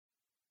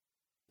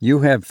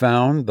You have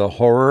found the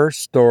Horror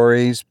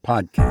Stories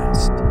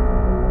Podcast.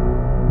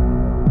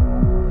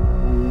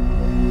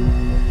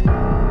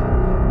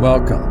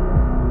 Welcome.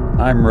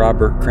 I'm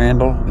Robert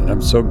Crandall, and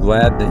I'm so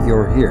glad that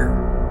you're here.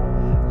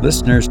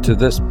 Listeners to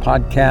this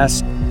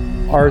podcast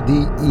are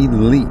the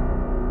elite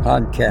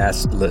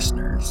podcast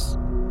listeners.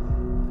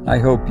 I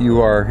hope you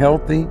are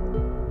healthy,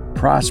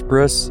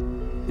 prosperous,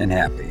 and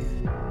happy.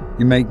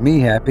 You make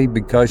me happy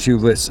because you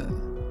listen,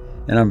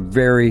 and I'm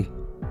very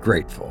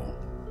grateful.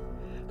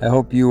 I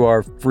hope you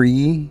are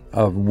free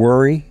of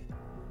worry,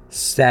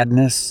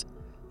 sadness,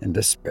 and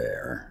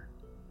despair.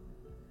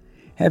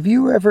 Have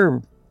you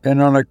ever been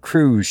on a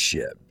cruise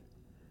ship?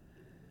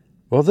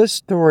 Well, this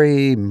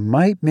story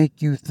might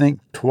make you think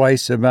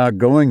twice about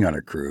going on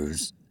a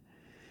cruise.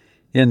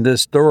 In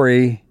this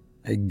story,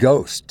 a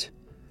ghost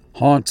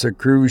haunts a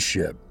cruise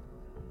ship,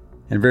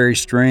 and very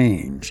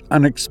strange,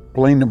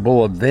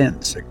 unexplainable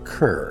events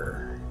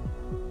occur.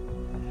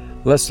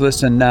 Let's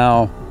listen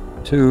now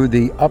to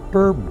The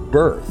Upper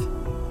Berth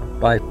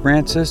by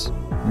Frances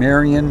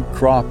Marion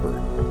Crawford.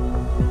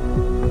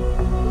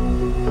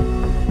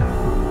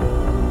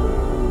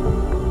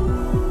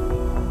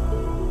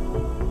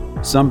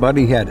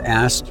 Somebody had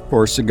asked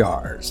for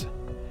cigars.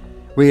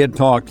 We had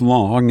talked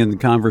long, and the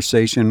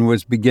conversation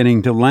was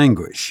beginning to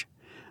languish.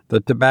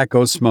 The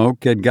tobacco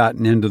smoke had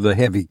gotten into the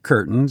heavy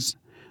curtains.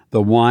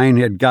 The wine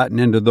had gotten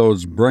into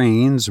those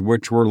brains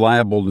which were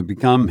liable to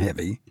become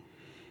heavy.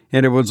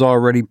 And it was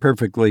already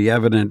perfectly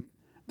evident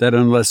that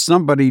unless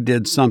somebody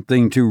did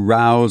something to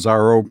rouse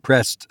our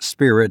oppressed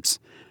spirits,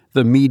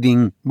 the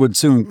meeting would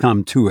soon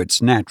come to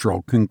its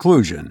natural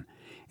conclusion,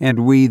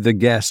 and we, the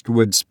guest,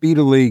 would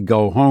speedily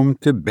go home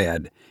to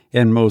bed,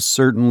 and most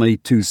certainly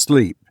to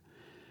sleep.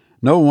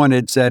 No one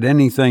had said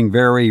anything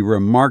very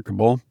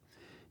remarkable.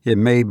 It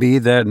may be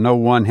that no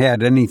one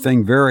had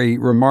anything very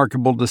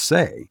remarkable to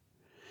say.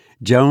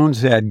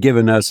 Jones had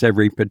given us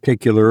every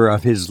particular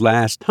of his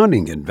last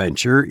hunting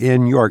adventure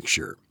in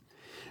Yorkshire.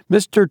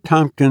 Mr.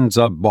 Tompkins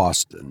of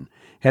Boston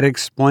had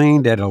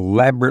explained at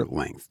elaborate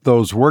length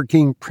those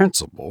working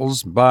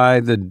principles by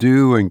the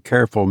due and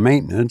careful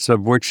maintenance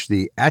of which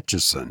the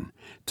Atchison,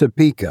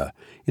 Topeka,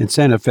 and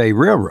Santa Fe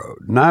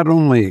Railroad not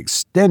only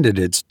extended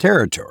its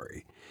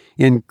territory,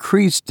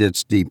 increased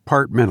its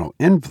departmental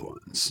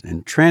influence,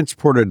 and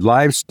transported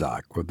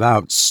livestock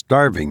without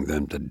starving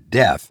them to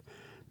death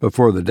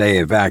before the day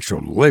of actual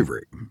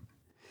delivery,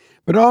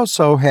 but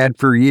also had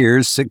for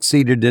years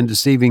succeeded in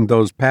deceiving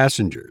those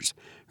passengers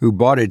who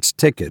bought its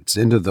tickets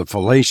into the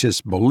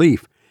fallacious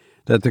belief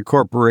that the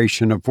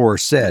corporation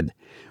aforesaid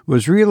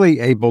was really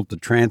able to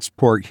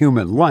transport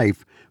human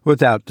life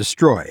without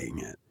destroying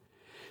it.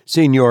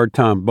 Signor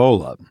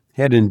Tombola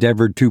had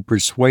endeavored to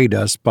persuade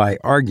us by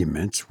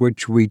arguments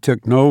which we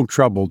took no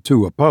trouble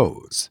to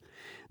oppose,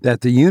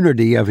 that the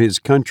unity of his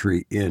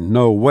country in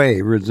no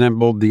way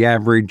resembled the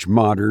average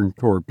modern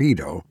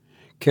torpedo,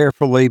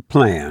 carefully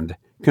planned,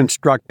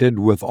 constructed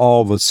with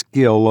all the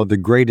skill of the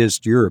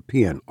greatest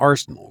European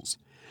arsenals,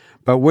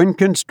 but when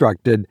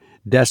constructed,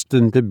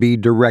 destined to be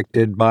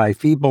directed by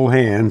feeble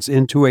hands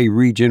into a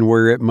region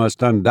where it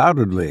must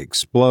undoubtedly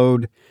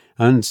explode,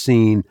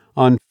 unseen,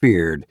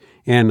 unfeared,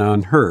 and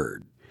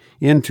unheard,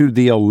 into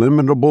the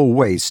illimitable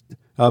waste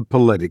of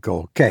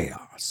political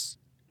chaos.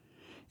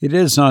 It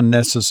is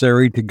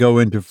unnecessary to go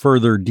into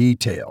further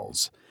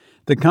details.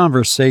 The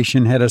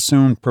conversation had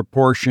assumed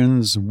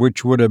proportions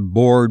which would have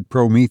bored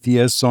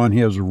Prometheus on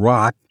his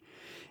rock,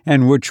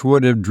 and which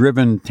would have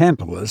driven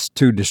Tantalus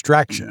to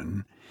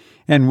distraction,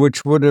 and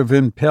which would have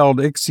impelled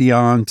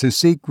Ixion to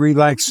seek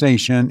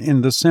relaxation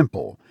in the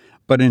simple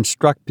but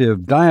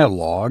instructive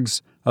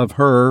dialogues of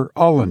Herr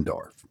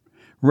Ollendorf,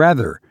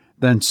 rather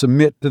than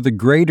submit to the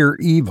greater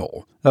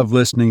evil of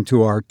listening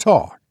to our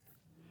talk.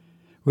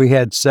 We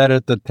had sat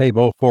at the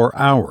table for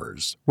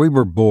hours. We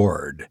were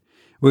bored.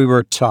 We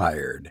were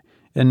tired,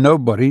 and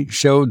nobody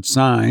showed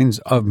signs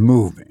of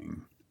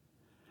moving.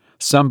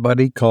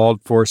 Somebody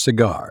called for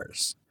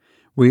cigars.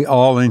 We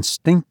all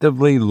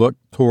instinctively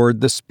looked toward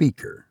the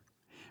speaker.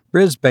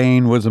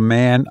 Brisbane was a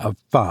man of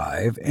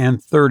 35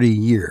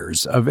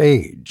 years of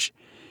age,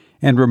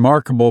 and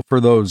remarkable for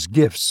those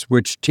gifts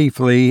which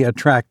chiefly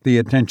attract the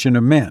attention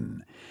of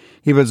men.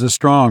 He was a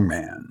strong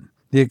man.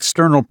 The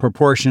external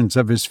proportions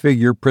of his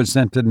figure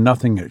presented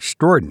nothing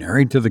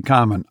extraordinary to the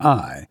common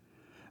eye,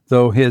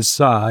 though his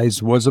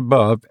size was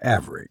above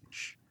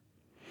average.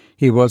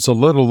 He was a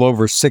little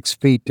over 6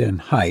 feet in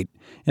height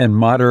and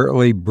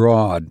moderately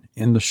broad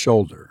in the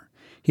shoulder.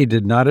 He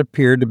did not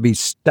appear to be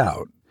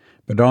stout,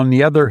 but on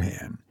the other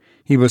hand,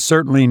 he was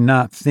certainly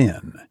not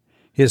thin.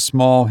 His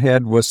small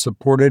head was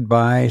supported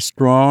by a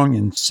strong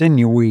and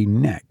sinewy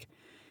neck.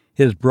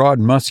 His broad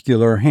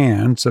muscular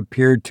hands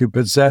appeared to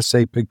possess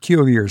a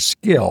peculiar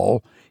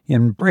skill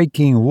in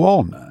breaking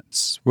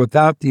walnuts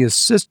without the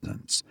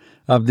assistance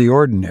of the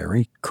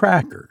ordinary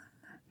cracker.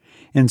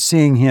 In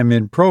seeing him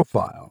in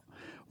profile,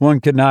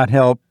 one could not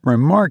help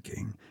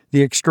remarking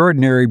the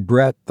extraordinary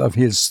breadth of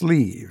his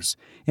sleeves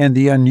and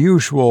the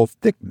unusual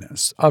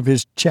thickness of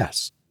his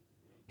chest.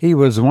 He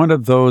was one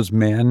of those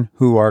men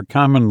who are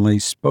commonly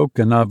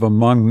spoken of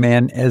among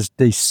men as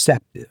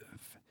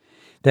deceptive.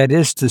 That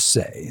is to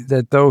say,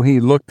 that though he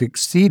looked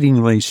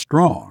exceedingly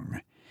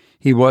strong,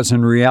 he was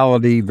in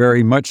reality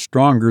very much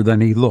stronger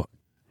than he looked.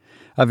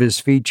 Of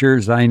his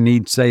features I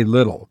need say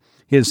little.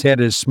 His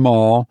head is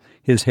small,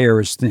 his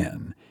hair is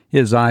thin,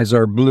 his eyes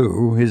are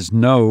blue, his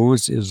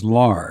nose is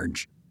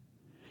large.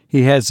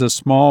 He has a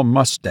small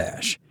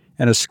mustache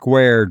and a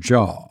square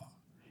jaw.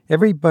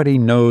 Everybody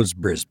knows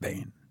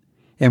Brisbane,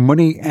 and when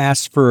he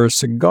asked for a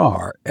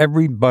cigar,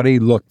 everybody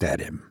looked at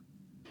him.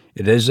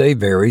 "It is a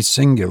very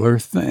singular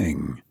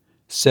thing,"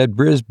 said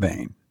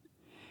Brisbane.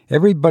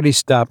 Everybody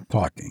stopped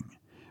talking.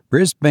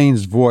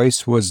 Brisbane's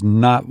voice was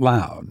not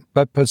loud,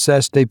 but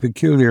possessed a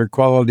peculiar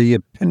quality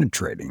of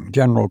penetrating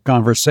general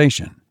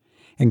conversation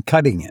and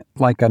cutting it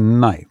like a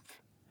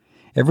knife.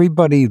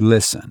 Everybody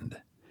listened.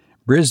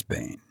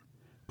 Brisbane,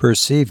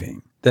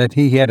 perceiving that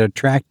he had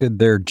attracted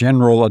their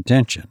general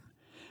attention,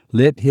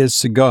 lit his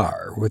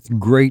cigar with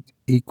great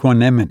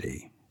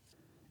equanimity.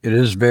 "It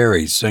is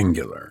very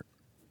singular,"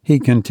 he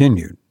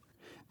continued,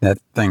 "that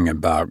thing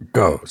about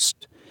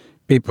ghosts.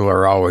 People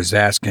are always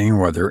asking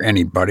whether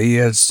anybody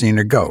has seen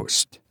a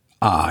ghost.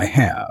 I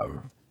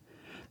have."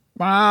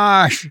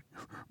 "Bosh!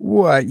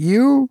 What,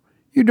 you?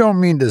 You don't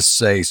mean to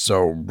say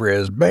so,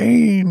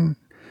 Brisbane?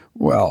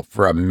 Well,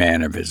 for a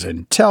man of his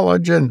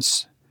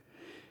intelligence."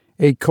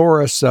 A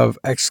chorus of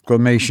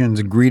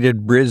exclamations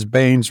greeted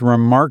Brisbane's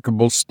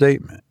remarkable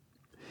statement.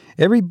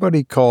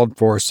 Everybody called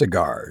for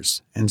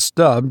cigars, and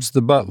Stubbs,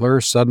 the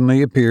butler,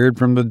 suddenly appeared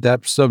from the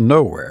depths of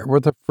nowhere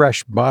with a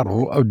fresh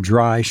bottle of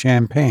dry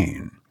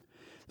champagne.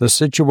 The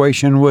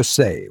situation was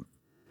saved.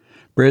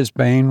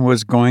 Brisbane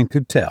was going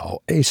to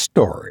tell a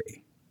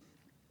story.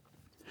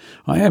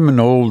 "I am an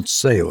old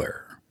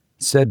sailor,"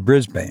 said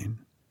Brisbane,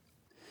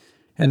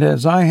 "and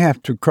as I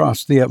have to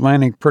cross the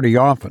Atlantic pretty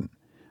often,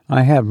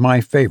 I have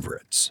my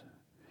favorites.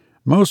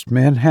 Most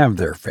men have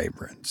their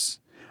favorites.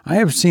 I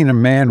have seen a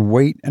man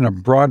wait in a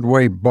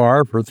Broadway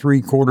bar for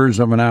 3/4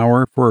 of an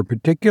hour for a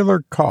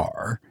particular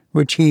car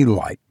which he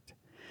liked.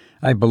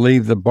 I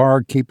believe the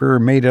barkeeper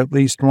made at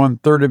least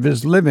 1/3 of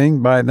his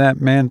living by that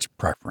man's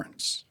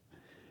preference.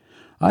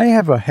 I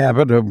have a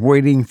habit of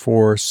waiting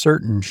for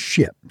certain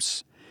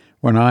ships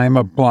when I am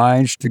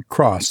obliged to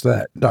cross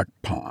that duck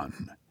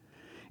pond.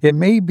 It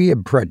may be a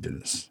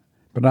prejudice,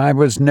 but I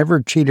was never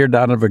cheated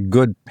out of a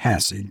good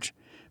passage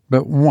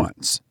but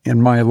once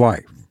in my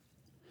life.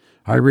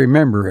 I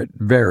remember it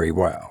very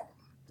well.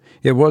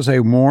 It was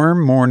a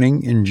warm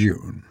morning in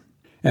June,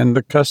 and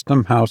the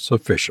custom house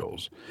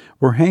officials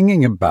were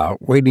hanging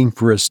about waiting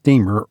for a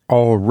steamer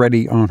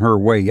already on her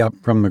way up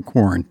from the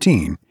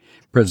quarantine,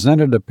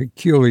 presented a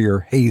peculiar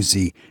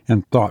hazy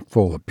and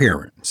thoughtful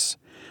appearance.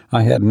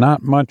 I had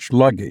not much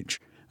luggage.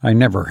 I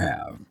never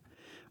have.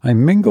 I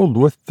mingled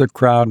with the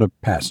crowd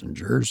of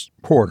passengers,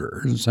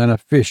 porters, and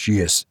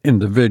officious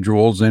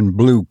individuals in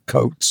blue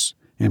coats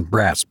and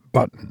brass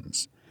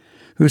buttons,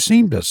 who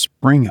seemed to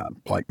spring up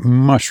like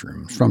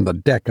mushrooms from the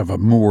deck of a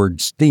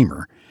moored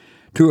steamer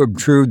to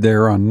obtrude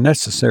their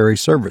unnecessary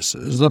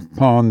services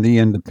upon the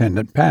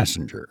independent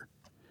passenger.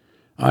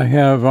 I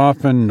have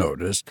often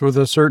noticed with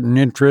a certain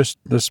interest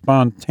the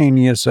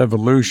spontaneous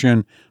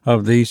evolution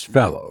of these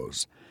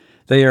fellows.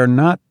 They are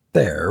not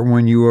there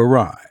when you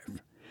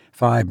arrive.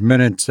 5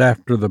 minutes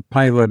after the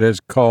pilot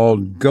has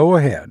called "Go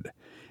ahead,"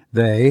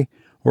 they,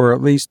 or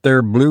at least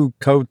their blue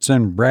coats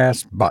and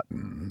brass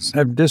buttons,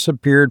 have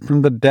disappeared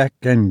from the deck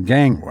and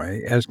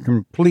gangway as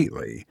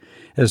completely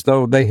as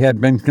though they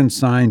had been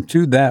consigned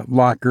to that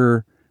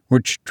locker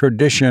which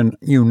tradition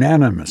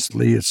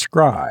unanimously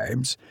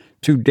ascribes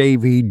to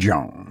Davy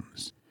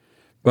Jones.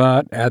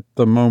 But at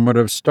the moment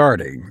of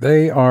starting,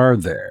 they are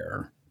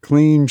there,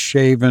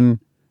 clean-shaven,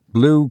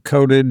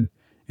 blue-coated,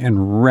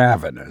 and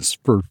ravenous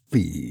for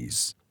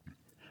fees.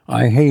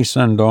 I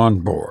hastened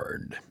on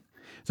board.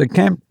 The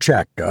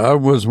Kamchatka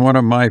was one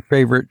of my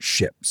favorite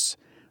ships.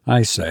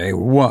 I say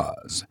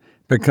was,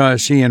 because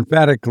she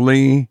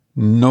emphatically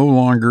no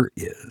longer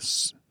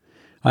is.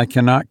 I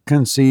cannot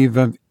conceive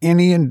of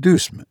any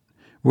inducement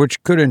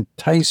which could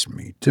entice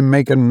me to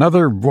make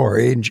another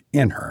voyage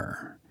in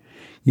her.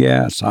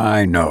 Yes,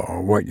 I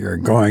know what you're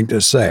going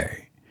to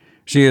say.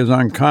 She is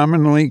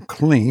uncommonly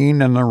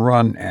clean in the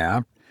run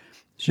aft.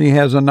 She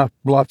has enough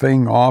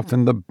bluffing off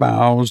in the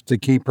bows to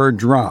keep her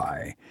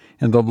dry,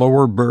 and the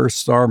lower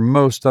berths are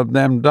most of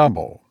them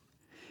double.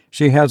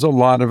 She has a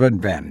lot of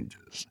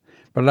advantages,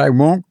 but I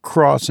won't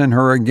cross in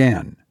her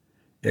again.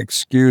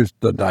 Excuse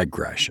the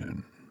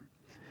digression.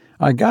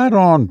 I got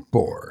on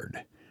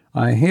board.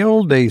 I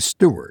hailed a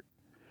steward,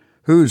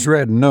 whose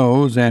red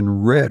nose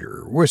and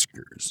redder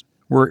whiskers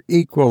were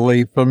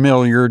equally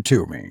familiar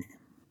to me.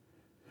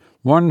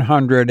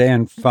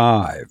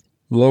 105,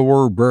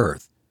 lower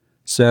berth,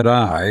 said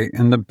I,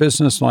 in the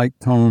businesslike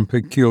tone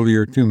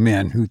peculiar to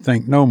men who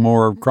think no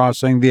more of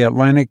crossing the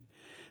Atlantic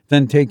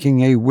than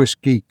taking a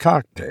whiskey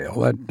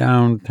cocktail at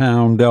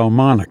downtown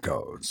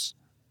Delmonico's.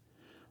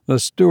 The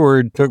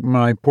steward took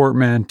my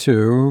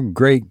portmanteau,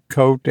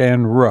 greatcoat,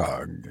 and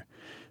rug.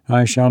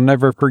 I shall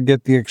never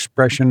forget the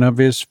expression of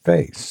his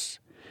face.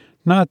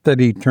 Not that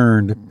he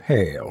turned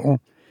pale.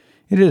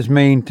 It is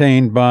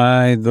maintained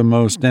by the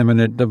most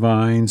eminent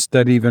divines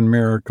that even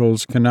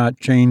miracles cannot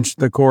change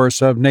the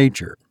course of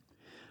nature.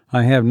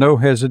 I have no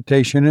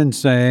hesitation in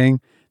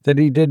saying that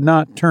he did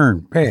not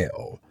turn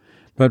pale,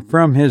 but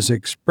from his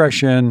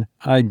expression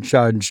I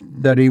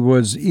judged that he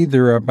was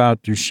either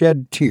about to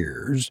shed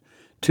tears,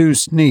 to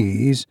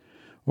sneeze,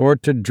 or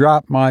to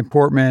drop my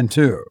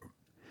portmanteau.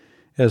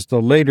 As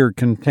the latter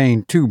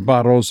contained 2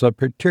 bottles of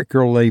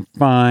particularly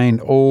fine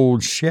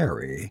old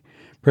sherry,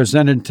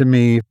 presented to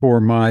me for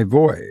my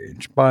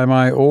voyage by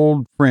my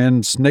old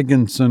friend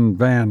Snigginson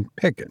Van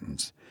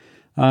Pickens,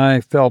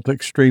 I felt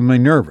extremely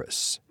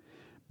nervous,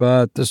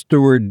 but the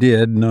steward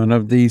did none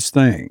of these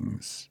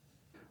things.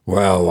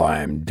 "Well,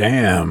 I'm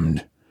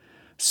damned,"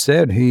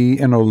 said he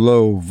in a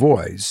low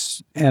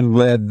voice, and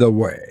led the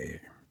way.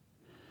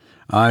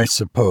 I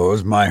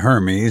suppose my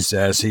Hermes,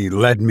 as he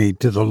led me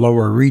to the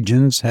lower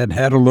regions, had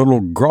a little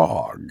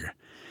grog,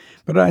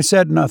 but I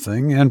said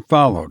nothing and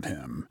followed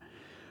him.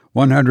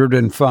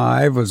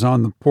 105 was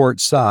on the port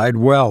side,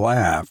 well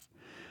aft.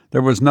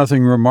 There was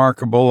nothing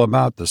remarkable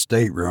about the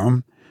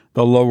stateroom.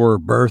 The lower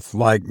berth,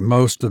 like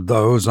most of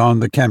those on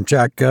the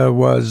Kamchatka,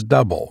 was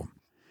double.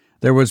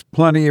 There was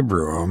plenty of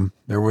room.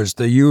 There was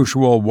the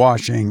usual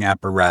washing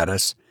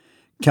apparatus,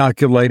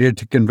 calculated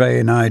to convey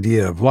an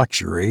idea of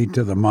luxury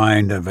to the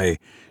mind of a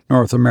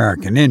North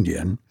American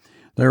Indian.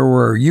 There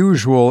were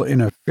usual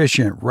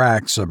inefficient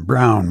racks of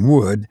brown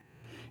wood,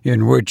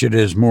 in which it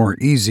is more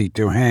easy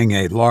to hang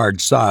a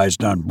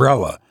large-sized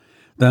umbrella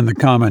than the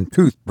common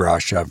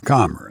toothbrush of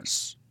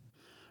commerce.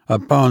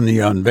 Upon the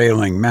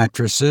unveiling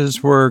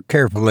mattresses were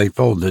carefully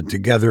folded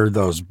together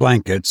those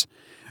blankets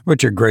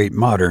which a great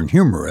modern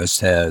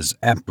humorist has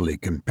aptly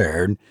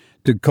compared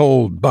to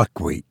cold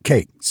buckwheat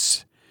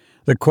cakes.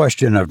 The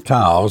question of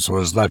towels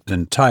was left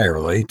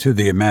entirely to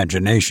the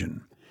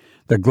imagination.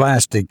 The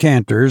glass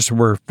decanters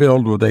were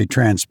filled with a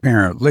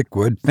transparent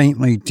liquid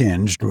faintly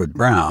tinged with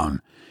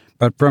brown,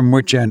 but from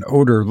which an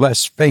odor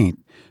less faint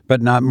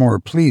but not more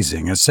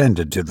pleasing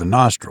ascended to the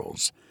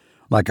nostrils,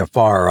 like a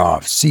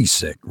far-off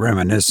seasick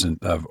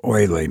reminiscent of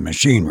oily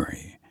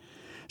machinery.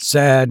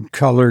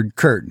 Sad-colored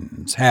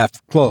curtains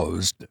half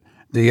closed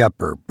the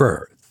upper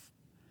berth.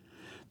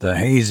 The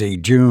hazy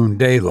June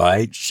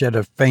daylight shed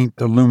a faint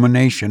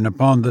illumination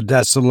upon the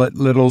desolate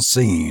little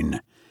scene.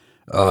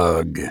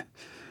 Ugh,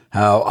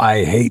 how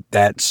I hate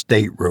that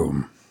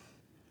stateroom.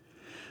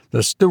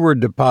 The steward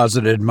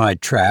deposited my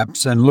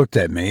traps and looked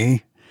at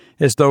me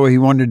as though he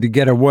wanted to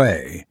get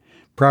away,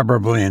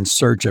 probably in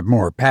search of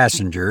more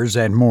passengers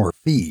and more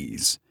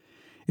fees.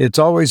 It's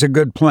always a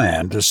good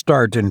plan to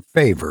start in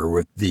favor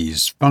with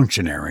these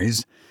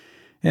functionaries,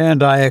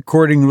 and I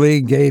accordingly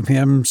gave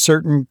him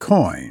certain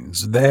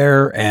coins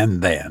there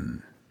and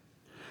then.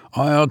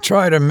 "I'll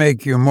try to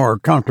make you more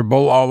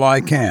comfortable all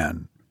I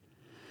can,"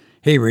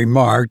 he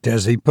remarked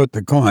as he put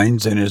the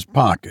coins in his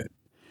pocket.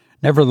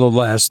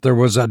 Nevertheless, there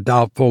was a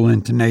doubtful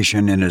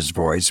intonation in his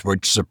voice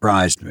which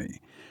surprised me.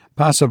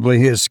 Possibly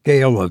his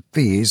scale of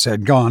fees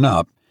had gone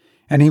up,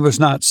 and he was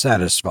not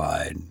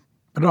satisfied.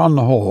 But on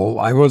the whole,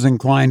 I was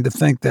inclined to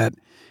think that,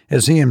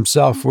 as he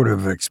himself would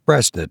have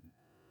expressed it,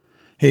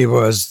 he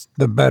was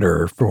the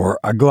better for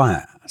a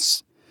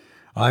glass.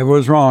 I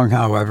was wrong,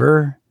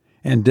 however,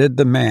 and did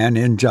the man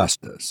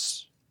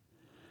injustice.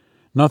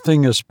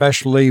 Nothing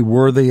especially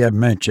worthy of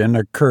mention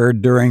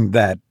occurred during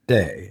that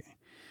day.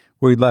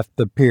 We left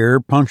the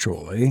pier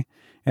punctually,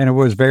 and it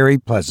was very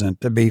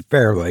pleasant to be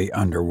fairly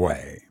under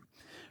way,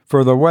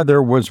 for the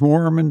weather was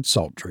warm and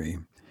sultry,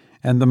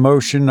 and the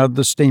motion of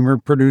the steamer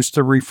produced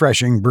a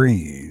refreshing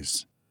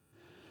breeze.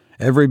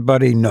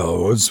 Everybody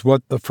knows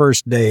what the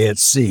first day at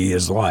sea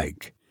is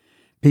like.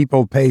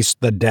 People pace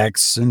the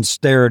decks and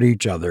stare at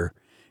each other,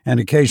 and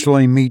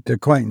occasionally meet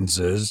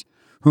acquaintances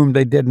whom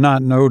they did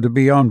not know to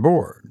be on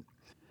board.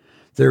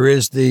 There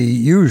is the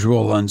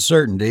usual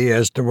uncertainty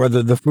as to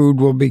whether the food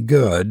will be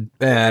good,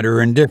 bad,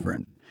 or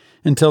indifferent,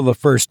 until the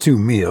first 2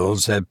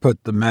 meals have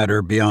put the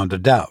matter beyond a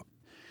doubt.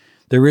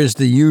 There is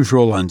the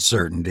usual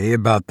uncertainty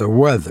about the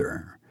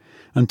weather,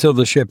 until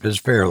the ship is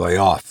fairly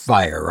off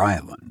Fire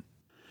Island.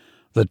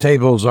 The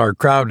tables are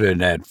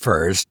crowded at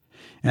first,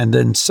 and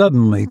then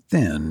suddenly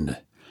thinned.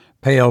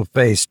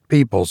 Pale-faced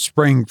people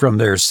spring from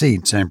their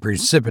seats and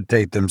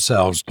precipitate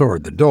themselves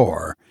toward the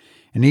door,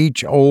 and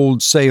each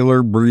old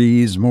sailor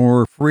breathes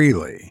more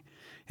freely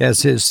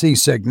as his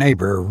seasick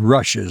neighbor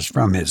rushes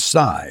from his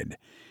side,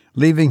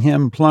 leaving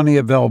him plenty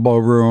of elbow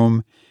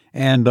room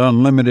and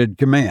unlimited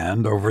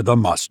command over the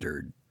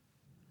mustard.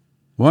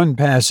 One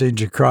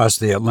passage across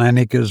the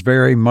Atlantic is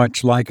very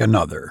much like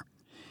another,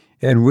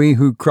 and we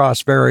who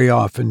cross very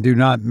often do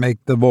not make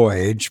the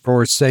voyage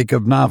for sake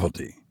of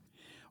novelty.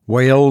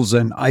 Whales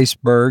and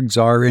icebergs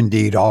are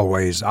indeed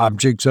always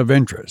objects of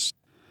interest,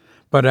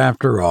 but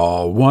after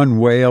all, one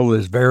whale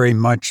is very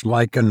much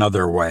like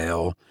another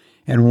whale,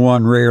 and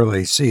one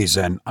rarely sees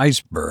an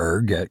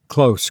iceberg at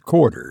close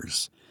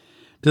quarters.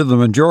 To the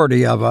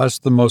majority of us,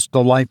 the most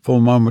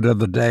delightful moment of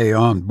the day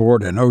on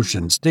board an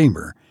ocean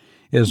steamer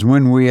is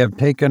when we have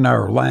taken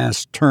our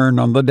last turn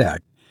on the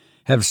deck,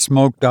 have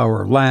smoked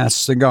our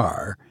last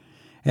cigar,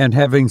 and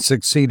having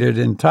succeeded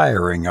in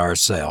tiring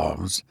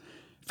ourselves,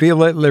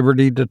 feel at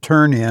liberty to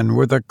turn in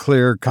with a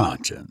clear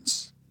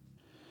conscience.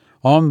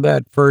 On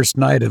that first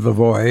night of the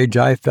voyage,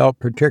 I felt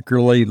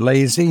particularly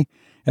lazy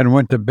and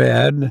went to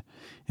bed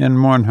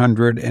in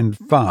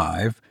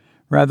 105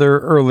 rather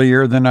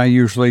earlier than I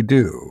usually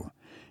do.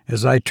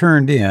 As I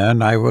turned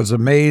in, I was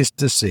amazed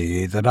to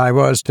see that I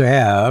was to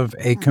have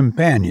a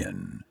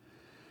companion.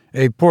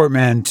 A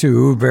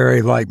portmanteau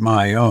very like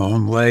my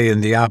own lay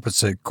in the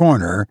opposite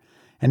corner,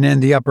 and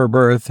in the upper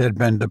berth had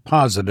been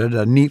deposited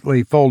a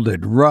neatly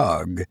folded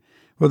rug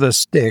with a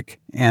stick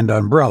and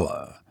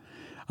umbrella.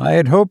 I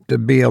had hoped to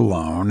be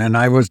alone, and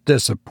I was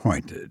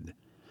disappointed,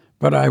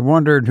 but I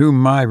wondered who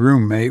my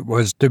roommate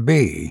was to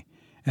be,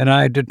 and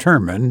I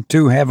determined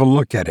to have a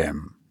look at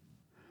him.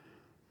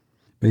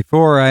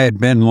 Before I had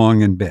been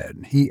long in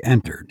bed, he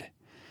entered.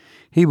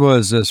 He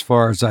was, as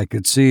far as I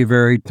could see, a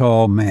very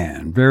tall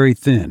man, very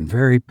thin,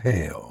 very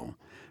pale,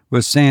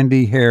 with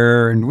sandy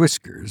hair and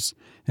whiskers,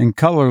 and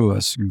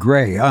colorless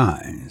gray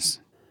eyes.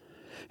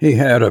 He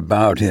had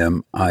about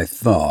him, I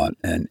thought,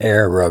 an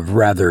air of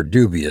rather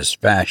dubious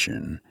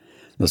fashion,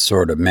 the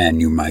sort of man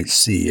you might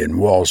see in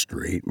Wall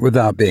Street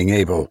without being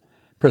able,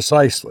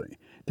 precisely,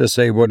 to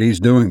say what he's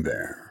doing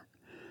there.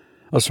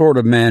 A sort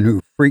of man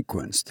who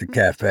frequents the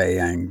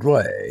Café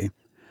Anglais,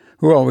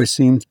 who always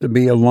seems to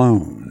be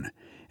alone,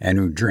 and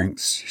who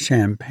drinks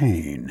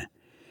champagne.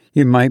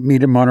 You might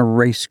meet him on a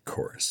race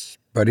course,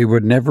 but he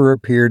would never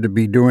appear to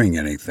be doing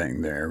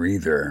anything there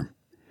either.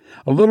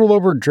 A little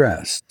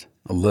overdressed,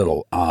 a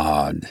little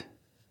odd.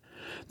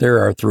 There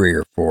are 3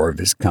 or 4 of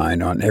his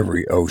kind on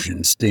every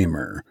ocean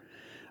steamer.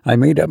 I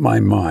made up my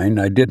mind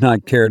I did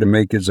not care to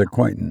make his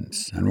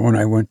acquaintance, and when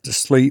I went to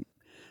sleep,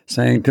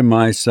 saying to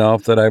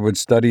myself that I would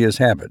study his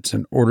habits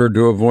in order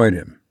to avoid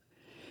him.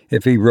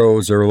 If he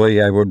rose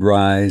early, I would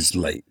rise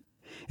late.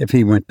 If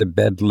he went to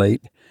bed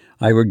late,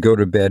 I would go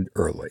to bed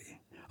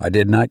early. I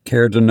did not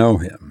care to know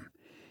him.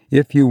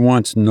 If you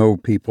once know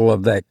people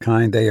of that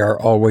kind, they are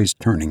always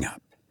turning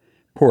up.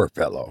 Poor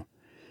fellow.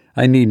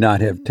 I need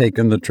not have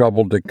taken the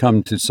trouble to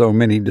come to so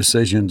many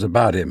decisions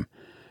about him,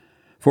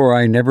 for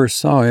I never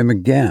saw him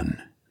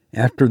again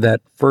after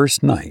that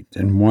first night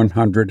in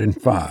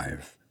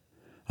 105.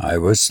 I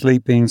was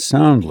sleeping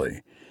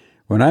soundly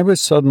when I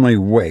was suddenly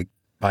waked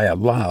by a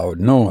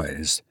loud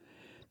noise.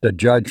 To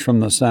judge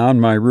from the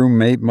sound, my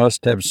roommate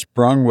must have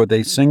sprung with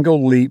a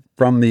single leap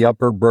from the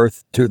upper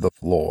berth to the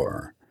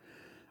floor.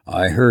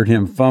 I heard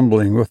him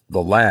fumbling with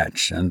the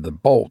latch and the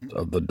bolt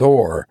of the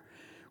door,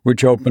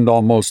 which opened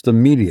almost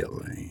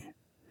immediately.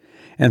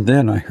 And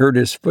then I heard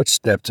his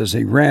footsteps as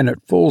he ran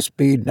at full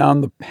speed down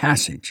the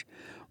passage,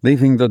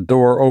 leaving the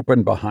door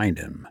open behind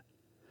him.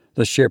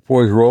 The ship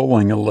was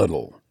rolling a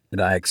little, and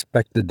I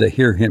expected to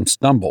hear him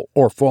stumble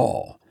or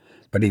fall,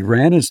 but he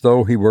ran as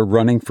though he were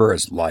running for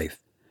his life.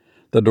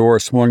 The door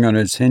swung on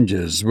its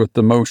hinges with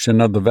the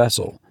motion of the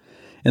vessel,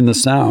 and the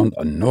sound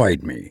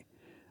annoyed me.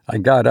 I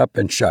got up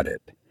and shut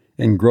it,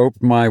 and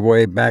groped my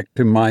way back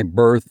to my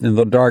berth in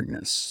the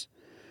darkness.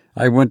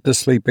 I went to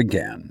sleep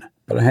again,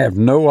 but I have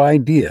no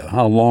idea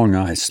how long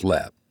I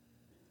slept.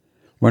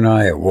 When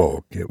I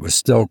awoke, it was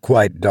still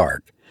quite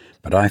dark,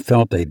 but I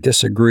felt a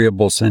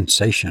disagreeable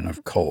sensation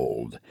of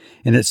cold,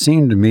 and it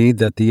seemed to me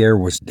that the air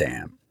was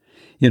damp.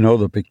 You know,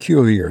 the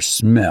peculiar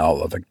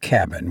smell of a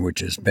cabin which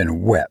has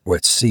been wet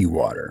with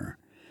seawater.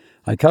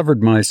 I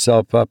covered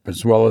myself up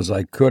as well as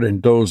I could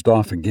and dozed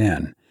off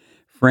again,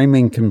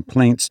 framing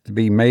complaints to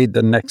be made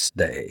the next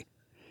day,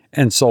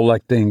 and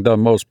selecting the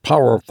most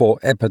powerful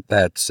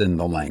epithets in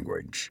the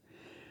language.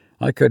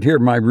 I could hear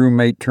my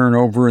roommate turn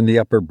over in the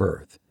upper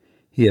berth.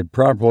 He had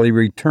probably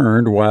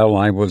returned while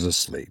I was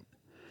asleep.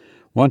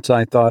 Once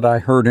I thought I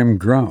heard him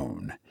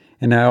groan,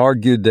 and I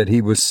argued that he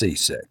was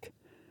seasick.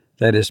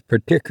 That is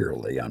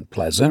particularly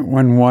unpleasant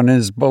when one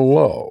is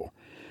below.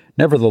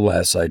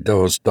 Nevertheless, I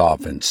dozed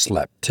off and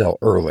slept till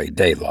early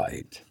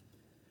daylight.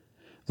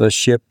 The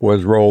ship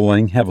was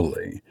rolling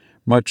heavily,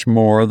 much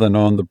more than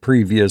on the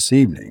previous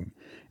evening,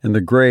 and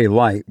the gray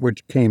light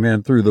which came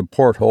in through the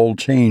porthole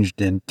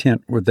changed in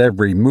tint with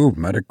every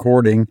movement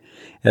according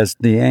as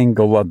the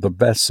angle of the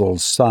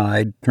vessel's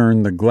side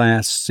turned the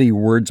glass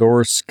seawards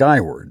or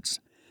skywards.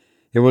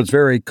 It was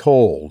very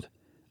cold,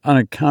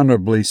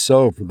 unaccountably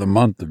so for the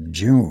month of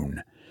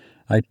June.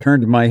 I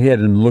turned my head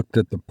and looked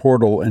at the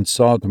portal and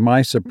saw to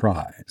my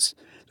surprise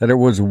that it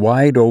was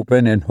wide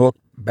open and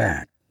hooked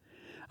back.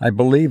 I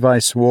believe I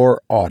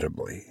swore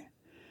audibly.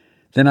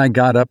 Then I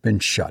got up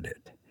and shut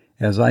it.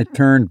 As I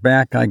turned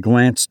back, I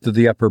glanced to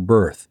the upper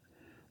berth.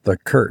 The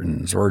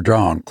curtains were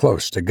drawn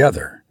close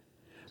together.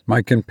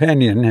 My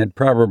companion had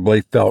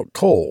probably felt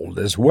cold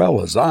as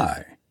well as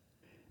I.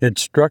 It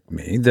struck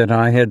me that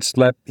I had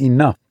slept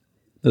enough.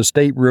 The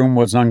stateroom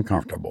was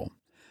uncomfortable,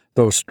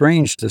 though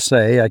strange to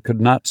say I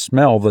could not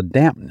smell the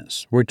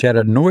dampness which had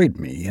annoyed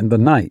me in the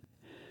night.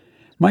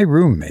 My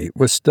roommate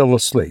was still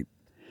asleep.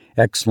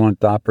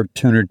 Excellent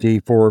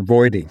opportunity for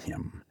avoiding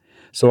him.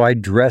 so I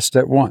dressed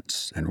at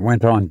once and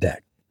went on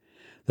deck.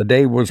 The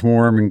day was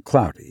warm and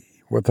cloudy,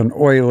 with an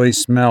oily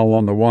smell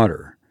on the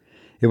water.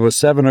 It was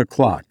 7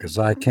 o'clock as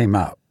I came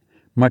out,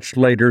 much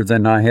later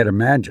than I had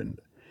imagined.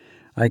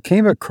 I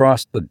came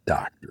across the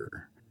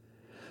doctor,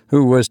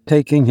 who was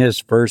taking his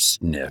first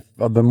sniff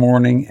of the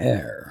morning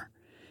air.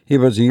 He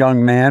was a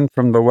young man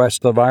from the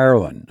west of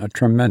Ireland, a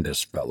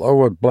tremendous fellow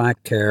with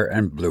black hair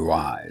and blue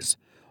eyes,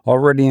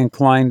 already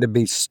inclined to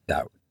be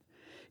stout.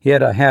 He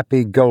had a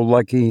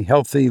happy-go-lucky,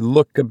 healthy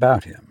look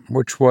about him,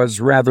 which was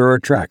rather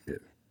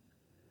attractive.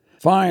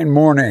 "Fine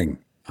morning,"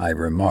 I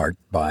remarked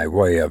by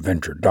way of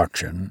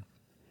introduction.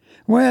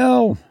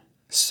 "Well,"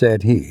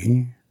 said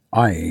he,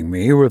 eyeing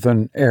me with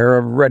an air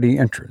of ready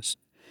interest,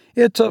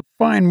 "it's a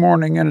fine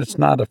morning and it's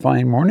not a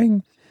fine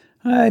morning.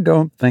 I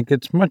don't think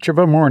it's much of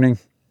a morning."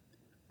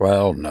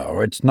 "Well,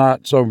 no, it's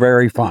not so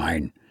very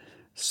fine,"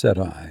 said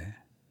I.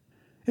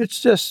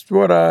 "It's just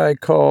what I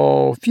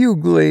call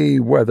fugly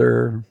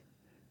weather,"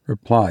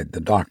 replied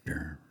the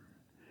doctor.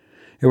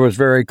 "It was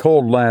very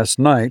cold last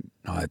night,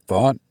 I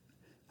thought,"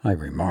 I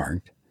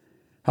remarked.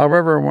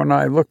 "However, when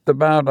I looked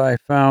about, I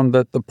found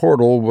that the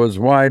portal was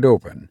wide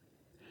open.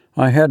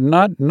 I had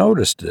not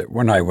noticed it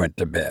when I went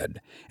to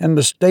bed, and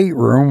the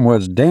stateroom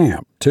was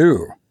damp,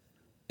 too."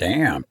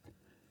 "Damp?"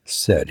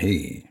 said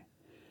he.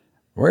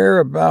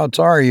 "Whereabouts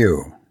are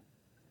you?"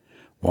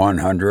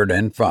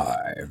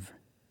 105.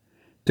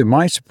 To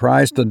my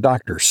surprise, the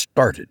doctor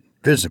started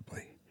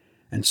visibly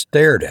and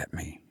stared at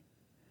me.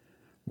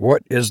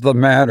 "What is the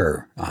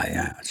matter?" I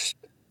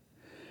asked.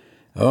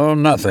 "Oh,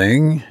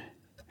 nothing,"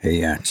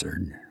 he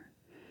answered.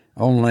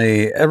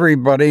 "Only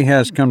everybody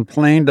has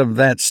complained of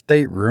that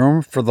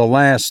stateroom for the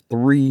last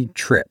 3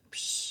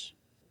 trips."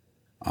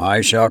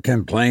 "I shall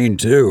complain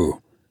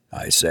too,"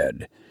 I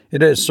said.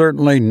 "It has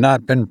certainly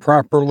not been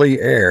properly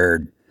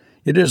aired.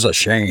 It is a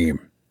shame."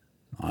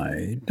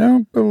 "I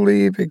don't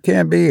believe it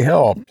can be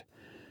helped,"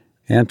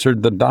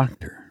 answered the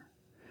doctor.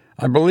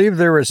 "I believe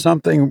there is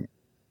something.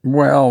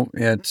 Well,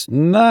 it's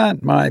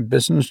not my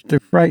business to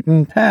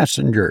frighten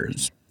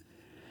passengers."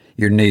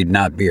 "You need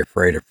not be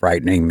afraid of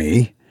frightening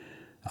me,"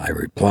 I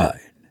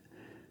replied.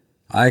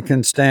 "I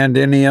can stand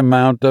any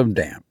amount of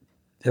damp.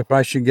 If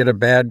I should get a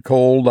bad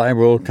cold, I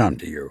will come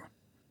to you."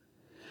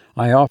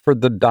 I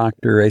offered the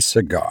doctor a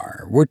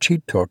cigar, which he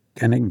took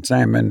and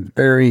examined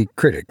very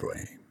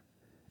critically.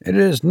 "It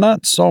is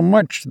not so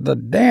much the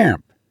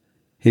damp,"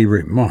 he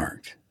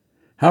remarked.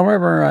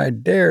 "However, I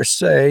dare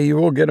say you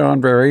will get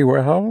on very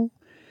well.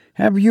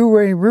 Have you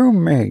a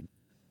roommate?"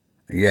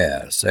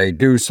 "Yes, a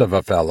deuce of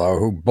a fellow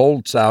who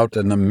bolts out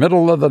in the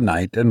middle of the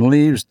night and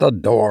leaves the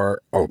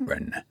door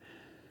open."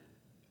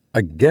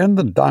 Again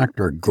the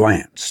doctor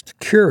glanced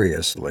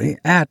curiously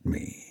at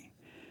me.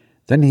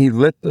 Then he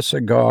lit the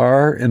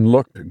cigar and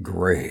looked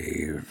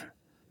grave.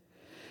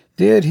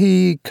 "Did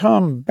he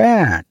come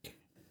back?"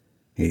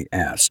 he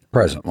asked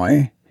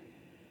presently.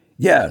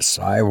 "Yes,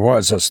 I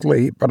was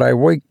asleep, but I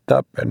waked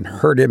up and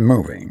heard him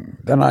moving.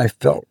 Then I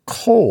felt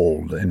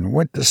cold and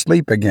went to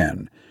sleep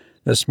again.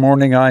 This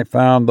morning I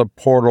found the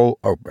portal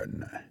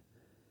open."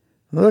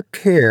 "Look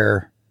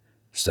here,"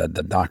 said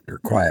the doctor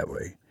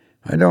quietly.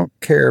 "I don't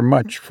care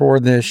much for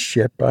this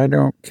ship. I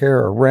don't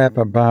care a rap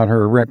about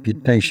her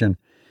reputation.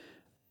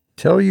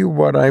 Tell you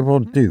what I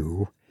will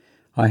do.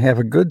 I have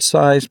a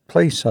good-sized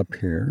place up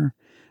here.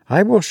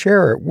 I will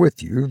share it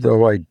with you,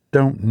 though I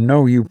don't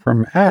know you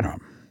from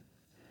Adam."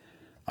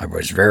 I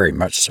was very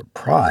much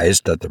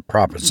surprised at the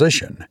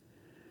proposition.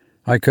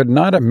 I could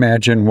not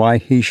imagine why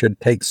he should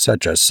take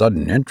such a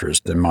sudden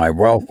interest in my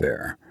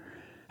welfare.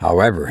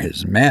 However,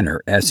 his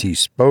manner as he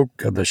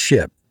spoke of the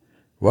ship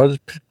was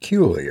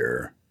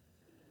peculiar.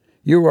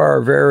 "You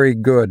are very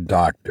good,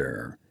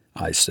 doctor,"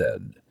 I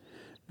said.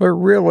 "But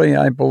really,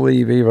 I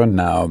believe even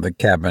now the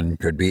cabin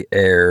could be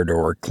aired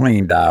or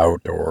cleaned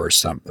out or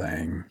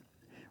something.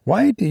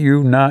 Why do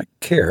you not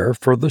care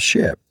for the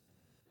ship?"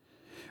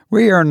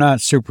 "We are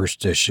not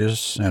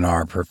superstitious in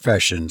our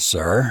profession,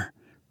 sir,"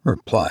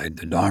 replied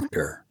the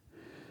doctor.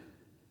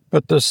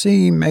 "But the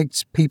sea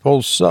makes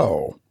people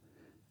so.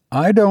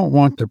 I don't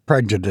want to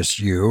prejudice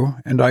you,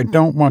 and I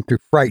don't want to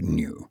frighten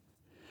you.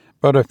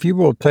 But if you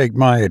will take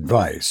my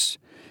advice,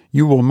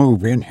 you will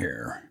move in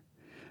here.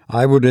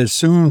 I would as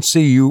soon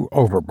see you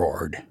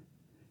overboard,"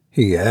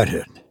 he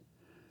added,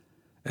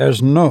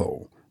 "as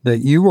know that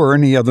you or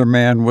any other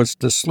man was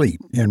to sleep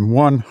in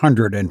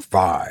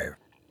 105.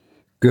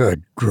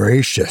 "Good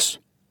gracious!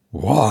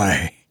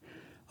 Why?"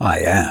 I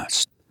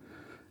asked.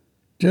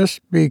 "Just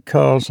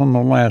because on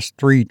the last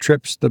 3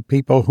 trips the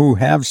people who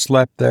have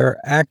slept there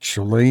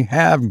actually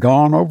have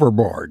gone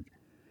overboard,"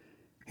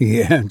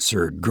 he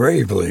answered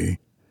gravely.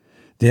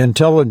 The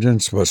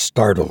intelligence was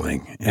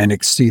startling and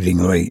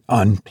exceedingly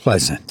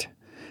unpleasant,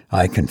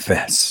 I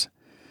confess.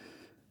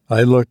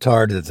 I looked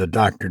hard at the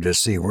doctor to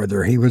see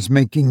whether he was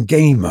making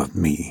game of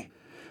me,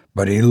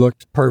 but he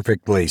looked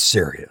perfectly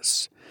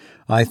serious.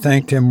 I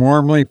thanked him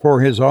warmly for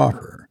his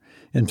offer,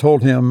 and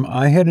told him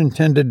I had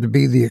intended to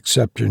be the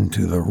exception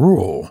to the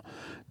rule,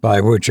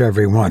 by which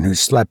everyone who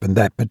slept in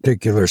that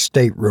particular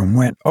stateroom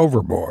went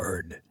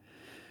overboard.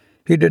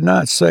 He did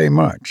not say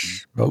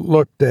much, but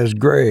looked as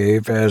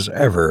grave as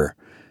ever,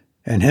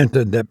 and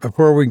hinted that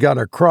before we got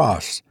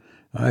across,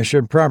 I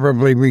should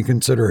probably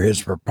reconsider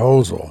his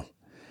proposal.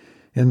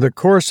 In the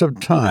course of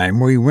time,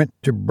 we went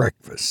to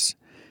breakfast,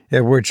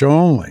 at which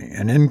only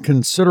an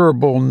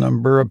inconsiderable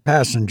number of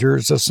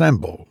passengers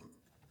assembled.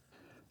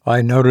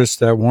 I noticed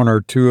that one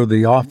or two of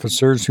the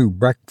officers who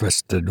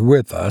breakfasted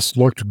with us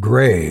looked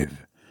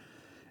grave.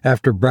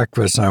 After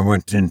breakfast, I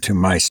went into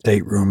my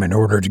stateroom in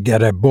order to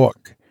get a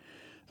book.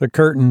 The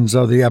curtains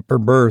of the upper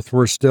berth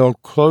were still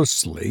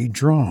closely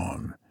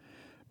drawn.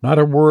 Not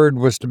a word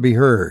was to be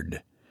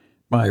heard.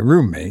 My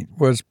roommate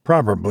was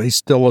probably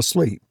still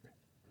asleep.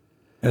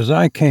 As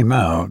I came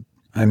out,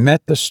 I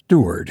met the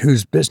steward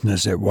whose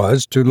business it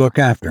was to look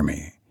after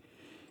me.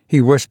 He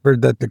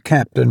whispered that the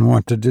captain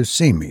wanted to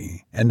see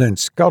me, and then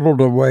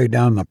scuttled away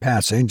down the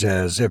passage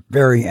as if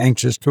very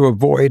anxious to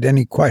avoid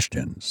any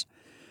questions.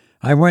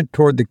 I went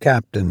toward the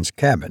captain's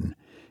cabin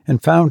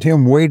and found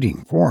him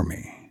waiting for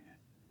me.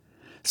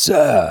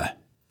 "Sir,"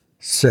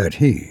 said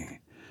he,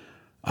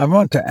 "I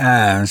want to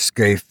ask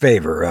a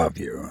favor of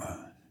you."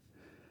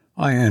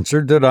 I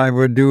answered that I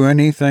would do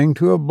anything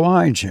to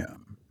oblige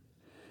him.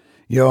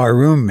 "Your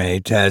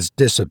roommate has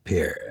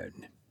disappeared,"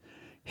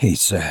 he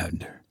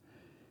said.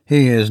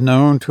 "He is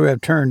known to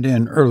have turned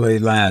in early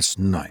last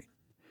night.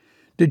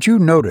 Did you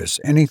notice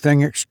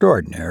anything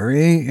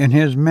extraordinary in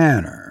his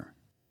manner?"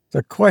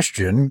 The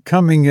question,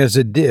 coming as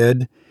it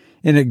did,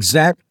 in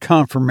exact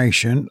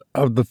confirmation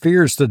of the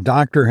fears the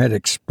doctor had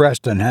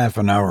expressed in half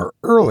an hour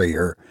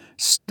earlier,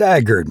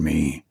 staggered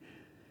me.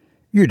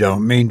 "You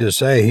don't mean to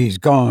say he's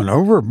gone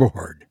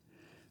overboard?"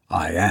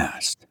 I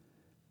asked.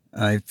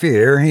 "I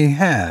fear he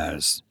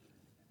has,"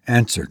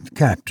 answered the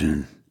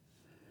captain.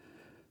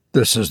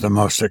 "This is the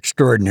most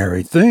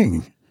extraordinary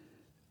thing,"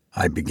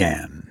 I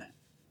began.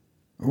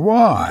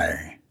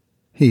 "Why?"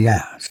 he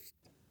asked.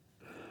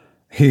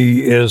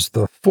 "He is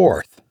the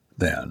fourth,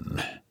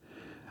 then,"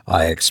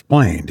 I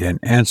explained in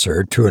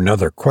answer to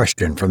another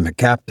question from the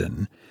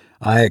captain.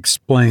 I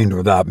explained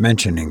without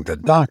mentioning the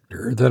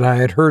doctor that I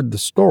had heard the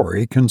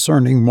story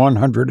concerning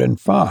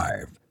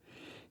 105.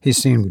 He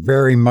seemed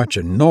very much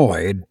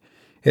annoyed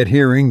at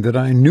hearing that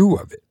I knew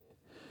of it.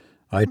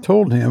 I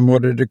told him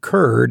what had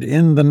occurred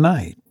in the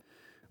night.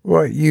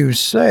 "What you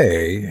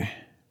say,"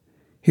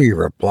 he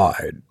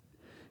replied,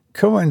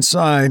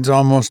 "coincides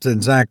almost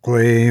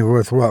exactly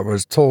with what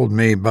was told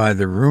me by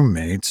the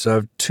roommates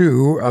of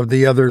two of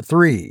the other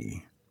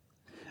three.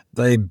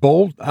 They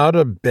bolt out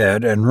of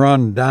bed and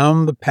run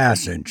down the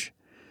passage.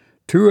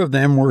 Two of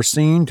them were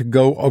seen to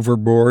go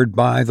overboard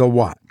by the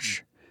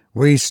watch.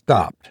 We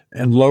stopped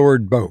and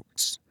lowered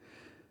boats,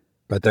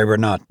 but they were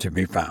not to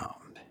be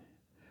found.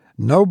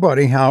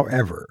 Nobody,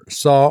 however,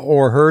 saw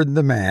or heard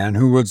the man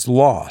who was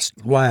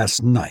lost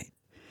last night,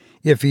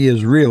 if he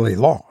is really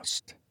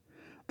lost.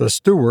 The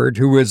steward,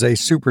 who is a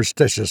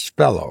superstitious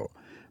fellow,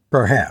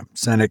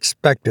 perhaps, and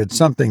expected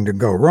something to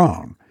go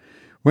wrong,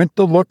 went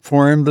to look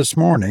for him this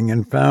morning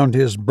and found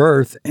his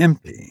berth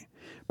empty,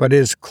 but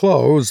his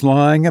clothes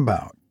lying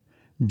about,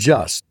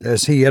 just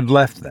as he had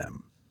left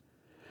them.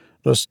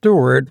 The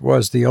steward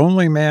was the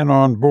only man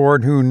on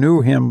board who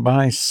knew him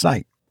by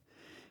sight,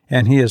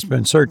 and he has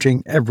been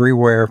searching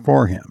everywhere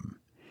for him.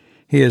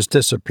 He has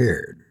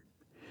disappeared.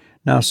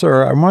 Now,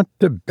 sir, I want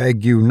to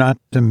beg you not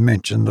to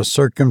mention the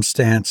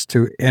circumstance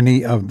to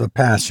any of the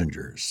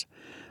passengers.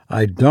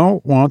 I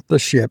don't want the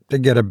ship to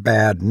get a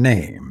bad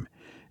name,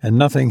 and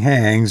nothing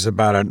hangs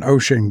about an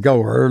ocean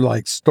goer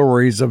like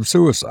stories of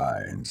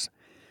suicides.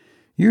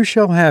 You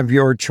shall have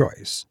your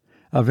choice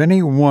of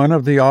any one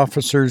of the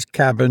officers'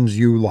 cabins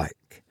you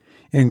like,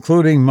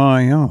 including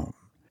my own,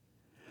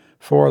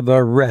 for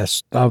the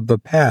rest of the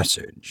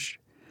passage.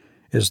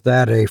 Is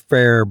that a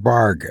fair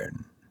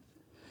bargain?"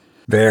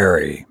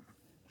 "Very,"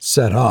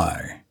 said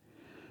I,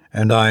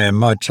 "and I am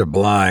much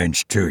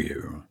obliged to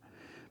you.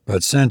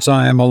 But since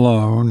I am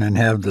alone and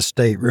have the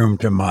stateroom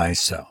to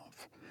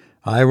myself,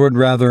 I would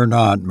rather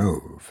not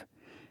move.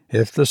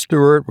 If the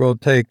steward will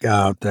take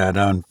out that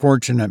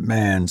unfortunate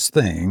man's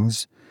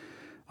things,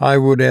 I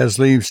would as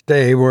lief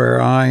stay where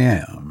I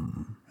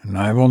am, and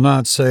I will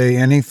not say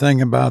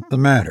anything about the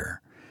matter,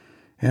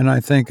 and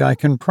I think I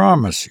can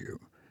promise you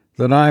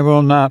that I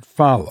will not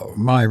follow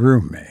my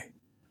roommate."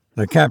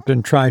 The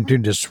captain tried to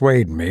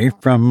dissuade me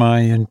from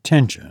my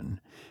intention,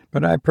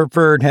 but I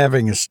preferred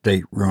having a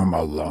stateroom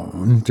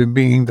alone to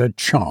being the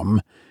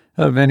chum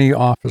of any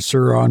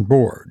officer on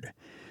board.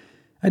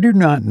 I do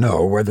not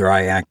know whether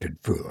I acted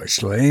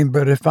foolishly,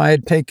 but if I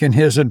had taken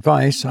his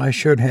advice, I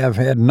should have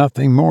had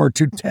nothing more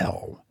to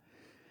tell.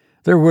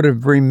 There would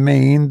have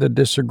remained the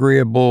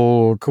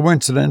disagreeable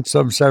coincidence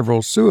of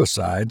several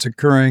suicides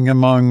occurring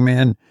among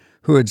men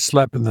who had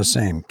slept in the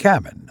same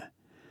cabin,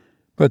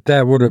 but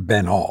that would have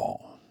been all.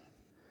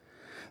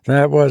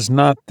 That was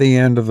not the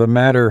end of the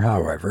matter,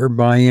 however,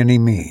 by any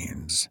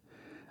means.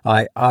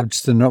 I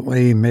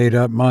obstinately made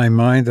up my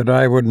mind that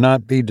I would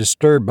not be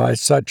disturbed by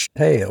such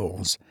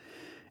tales,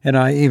 and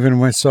I even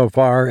went so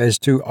far as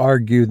to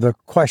argue the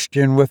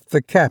question with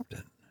the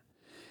captain.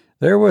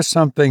 There was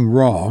something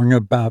wrong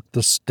about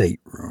the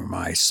stateroom,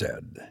 I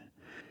said.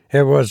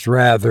 It was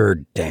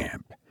rather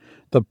damp.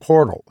 The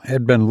portal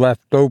had been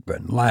left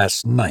open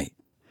last night.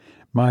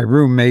 My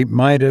roommate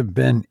might have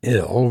been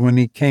ill when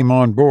he came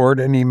on board,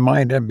 and he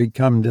might have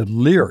become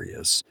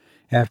delirious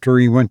after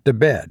he went to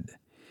bed.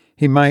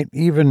 He might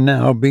even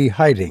now be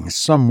hiding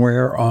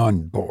somewhere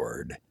on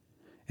board,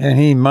 and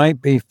he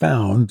might be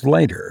found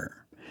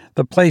later.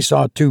 The place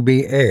ought to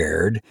be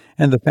aired,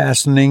 and the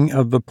fastening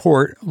of the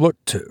port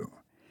looked to.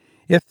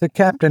 If the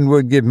captain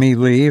would give me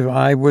leave,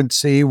 I would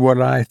see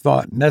what I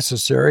thought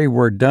necessary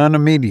were done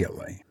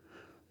immediately.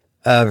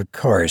 "Of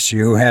course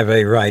you have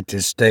a right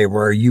to stay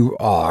where you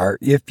are,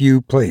 if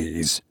you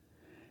please,"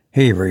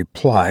 he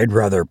replied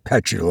rather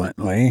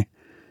petulantly.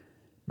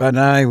 "But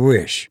I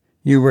wish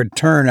you would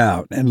turn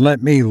out and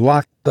let me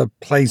lock the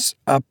place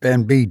up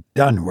and be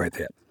done with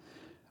it."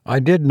 I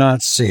did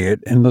not see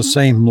it in the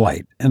same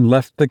light and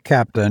left the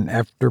captain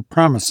after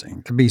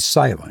promising to be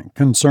silent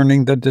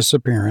concerning the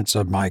disappearance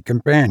of my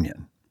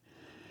companion.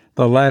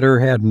 The latter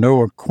had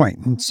no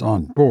acquaintance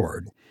on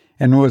board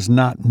and was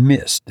not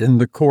missed in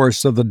the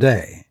course of the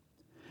day.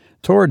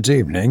 Towards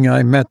evening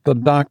I met the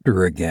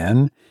doctor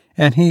again,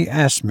 and he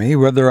asked me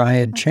whether I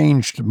had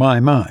changed my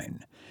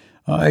mind.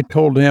 I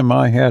told him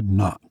I had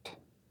not.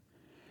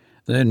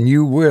 "Then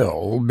you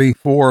will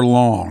before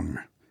long,"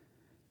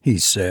 he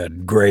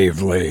said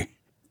gravely.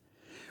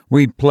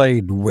 We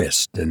played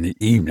whist in the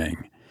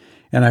evening,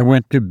 and I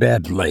went to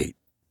bed late.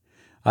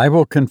 I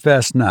will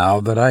confess now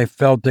that I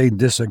felt a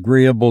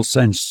disagreeable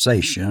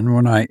sensation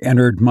when I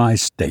entered my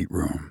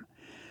stateroom.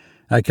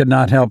 I could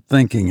not help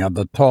thinking of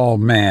the tall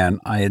man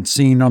I had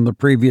seen on the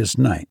previous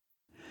night,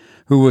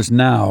 who was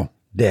now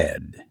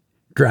dead,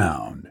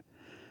 drowned,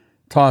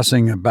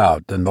 tossing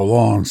about in the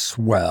long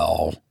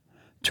swell,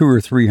 200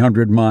 or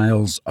 300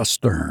 miles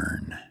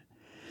astern.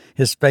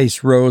 His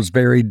face rose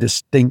very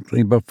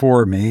distinctly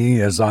before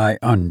me as I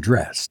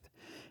undressed,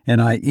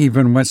 and I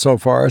even went so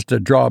far as to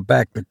draw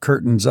back the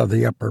curtains of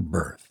the upper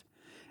berth,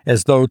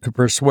 as though to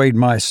persuade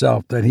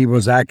myself that he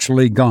was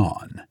actually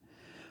gone.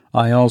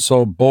 I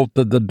also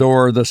bolted the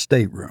door of the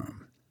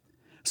stateroom.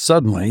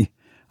 Suddenly,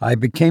 I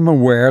became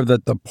aware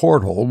that the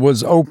porthole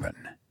was open,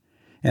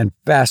 and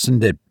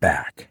fastened it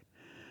back.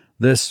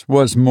 This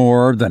was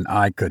more than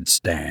I could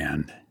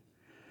stand.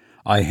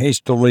 I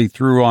hastily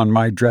threw on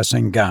my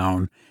dressing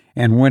gown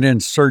and went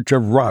in search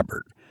of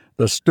Robert,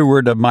 the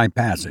steward of my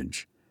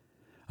passage.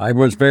 I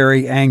was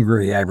very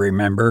angry, I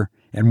remember,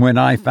 and when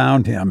I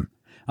found him,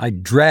 I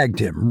dragged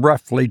him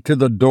roughly to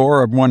the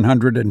door of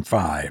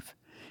 105.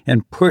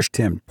 And pushed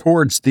him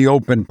towards the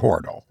open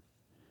portal.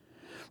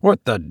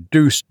 "What the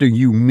deuce do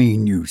you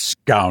mean, you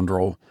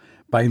scoundrel,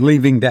 by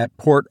leaving that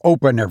port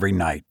open every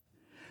night?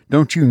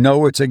 Don't you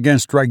know it's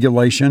against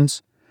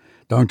regulations?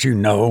 Don't you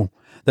know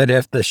that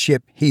if the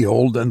ship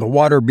heeled and the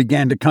water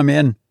began to come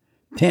in,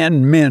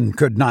 10 men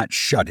could not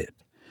shut it?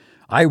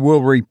 I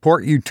will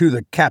report you to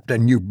the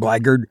captain, you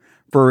blackguard,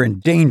 for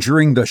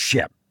endangering the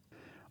ship."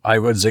 I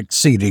was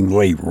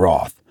exceedingly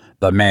wroth.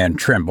 The man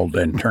trembled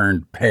and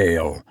turned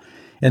pale,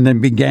 and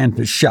then began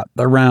to shut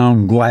the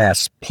round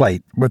glass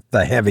plate with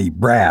the heavy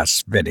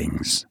brass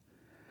fittings.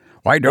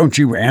 "Why don't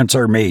you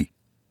answer me?"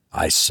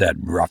 I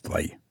said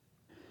roughly.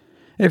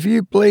 "If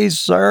you please,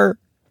 sir,"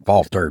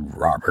 faltered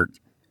Robert,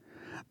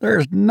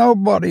 "there's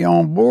nobody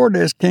on board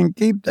as can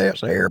keep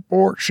this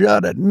airport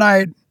shut at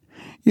night.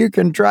 You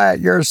can try it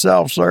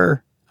yourself,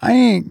 sir. I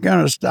ain't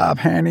gonna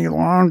stop any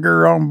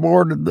longer on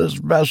board of this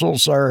vessel,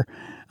 sir.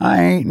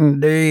 I ain't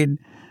indeed.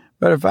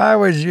 But if I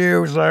was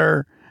you,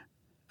 sir,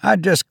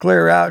 I'd just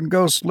clear out and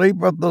go sleep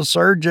with the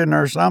surgeon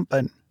or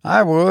something.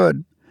 I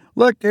would.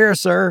 Look here,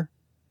 sir.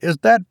 Is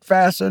that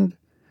fastened?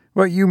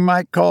 What you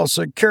might call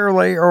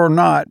securely or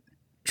not?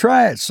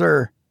 Try it,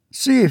 sir.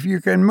 See if you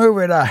can move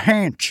it a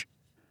hinch."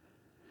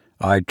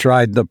 I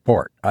tried the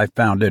port. I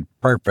found it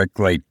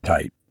perfectly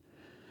tight.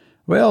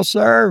 "Well,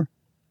 sir,"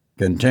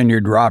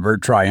 continued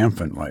Robert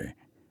triumphantly,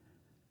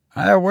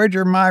 "I'll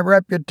wager my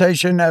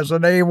reputation as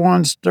an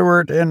A1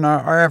 steward in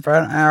a half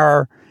an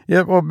hour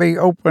it will be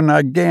open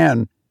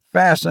again.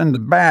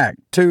 Fastened back,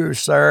 too,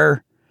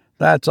 sir.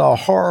 That's a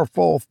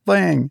horrible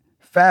thing.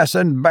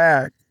 Fastened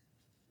back."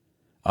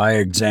 I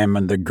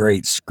examined the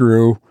great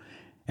screw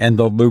and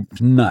the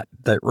looped nut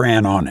that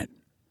ran on it.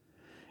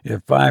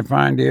 "If I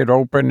find it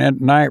open at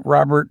night,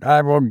 Robert,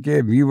 I will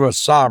give you a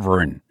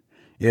sovereign.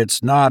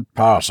 It's not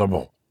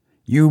possible.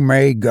 You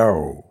may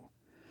go."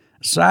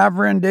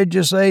 "Sovereign, did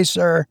you say,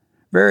 sir?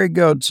 Very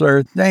good,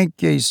 sir.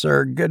 Thank ye,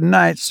 sir. Good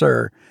night,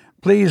 sir.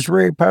 Please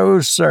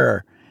repose,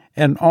 sir,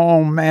 and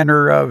all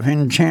manner of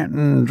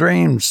enchanting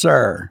dreams,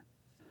 sir."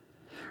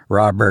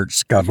 Robert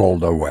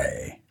scuttled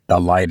away,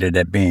 delighted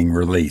at being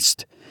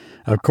released.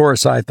 Of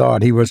course, I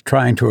thought he was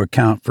trying to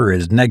account for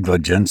his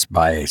negligence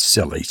by a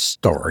silly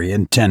story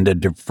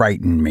intended to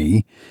frighten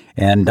me,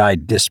 and I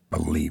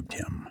disbelieved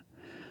him.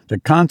 The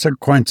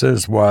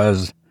consequences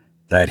was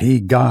that he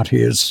got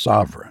his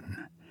sovereign,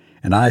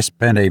 and I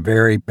spent a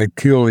very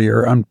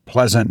peculiar,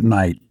 unpleasant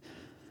night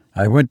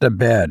I went to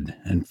bed,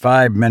 and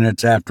 5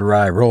 minutes after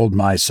I rolled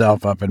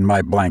myself up in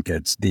my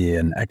blankets, the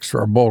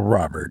inexorable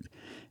Robert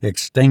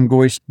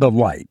extinguished the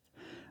light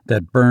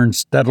that burned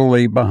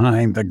steadily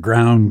behind the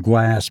ground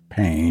glass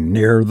pane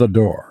near the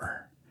door.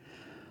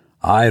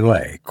 I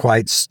lay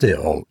quite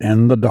still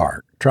in the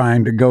dark,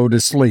 trying to go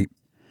to sleep,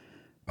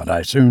 but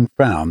I soon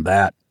found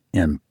that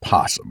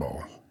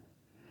impossible.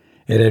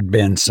 It had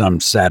been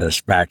some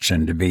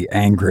satisfaction to be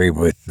angry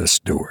with the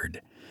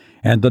steward,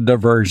 and the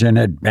diversion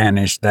had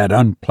banished that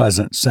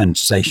unpleasant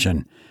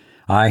sensation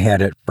I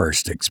had at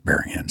first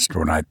experienced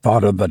when I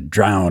thought of the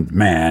drowned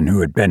man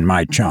who had been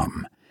my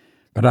chum.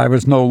 But I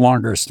was no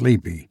longer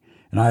sleepy,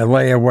 and I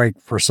lay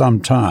awake for some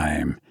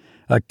time,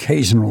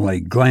 occasionally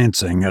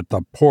glancing at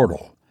the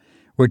portal,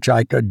 which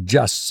I could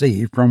just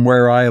see from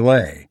where I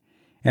lay,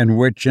 and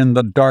which in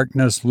the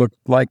darkness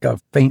looked like a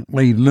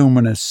faintly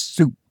luminous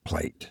soup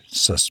plate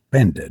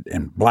suspended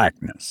in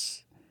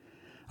blackness.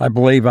 I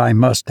believe I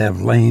must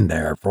have lain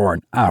there for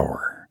an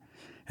hour,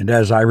 and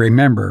as I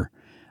remember,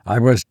 I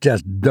was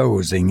just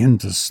dozing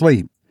into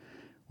sleep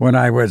when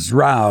I was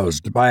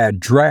roused by a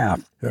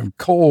draught of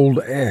cold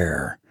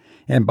air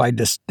and by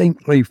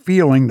distinctly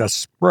feeling the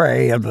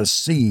spray of the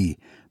sea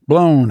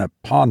blown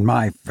upon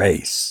my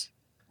face.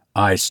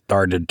 I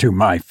started to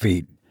my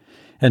feet,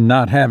 and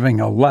not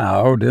having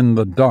allowed in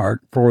the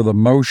dark for the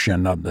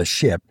motion of the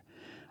ship,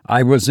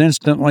 I was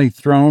instantly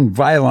thrown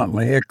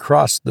violently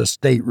across the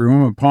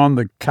stateroom upon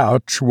the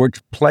couch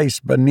which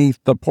placed beneath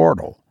the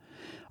portal.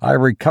 I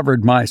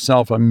recovered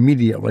myself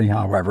immediately,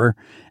 however,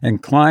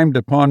 and climbed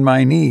upon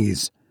my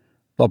knees.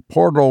 The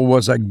portal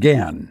was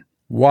again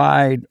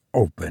wide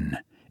open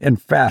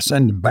and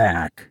fastened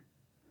back.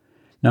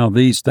 Now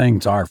these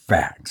things are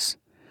facts.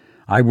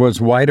 I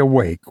was wide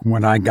awake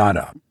when I got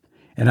up,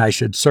 and I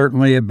should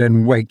certainly have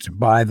been waked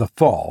by the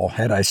fall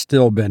had I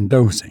still been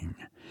dozing.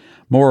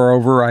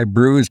 Moreover, I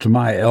bruised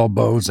my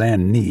elbows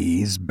and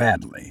knees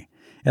badly,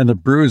 and the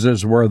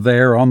bruises were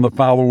there on the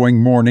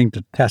following morning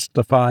to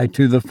testify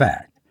to the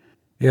fact,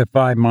 if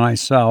I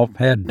myself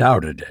had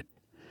doubted it.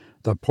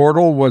 The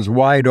portal was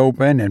wide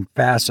open and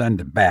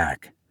fastened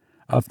back,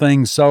 a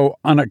thing so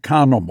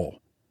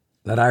unaccountable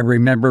that I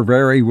remember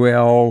very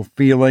well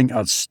feeling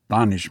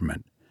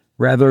astonishment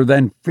rather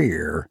than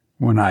fear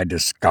when I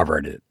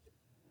discovered it.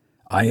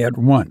 I at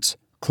once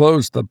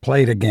closed the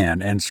plate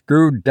again and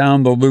screwed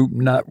down the loop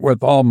nut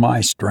with all my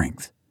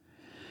strength.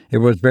 It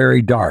was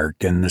very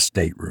dark in the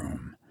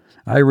stateroom.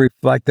 I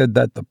reflected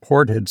that the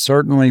port had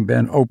certainly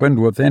been opened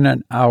within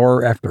an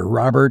hour after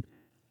Robert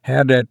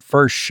had at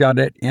first shut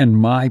it in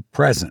my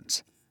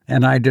presence,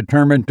 and I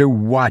determined to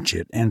watch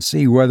it and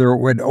see whether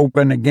it would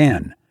open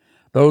again.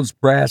 Those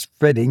brass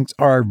fittings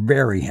are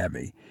very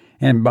heavy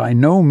and by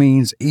no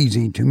means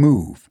easy to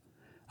move.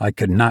 I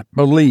could not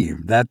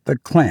believe that the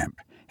clamp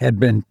had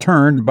been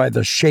turned by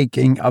the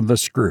shaking of the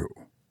screw.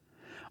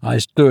 I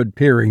stood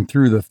peering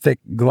through the thick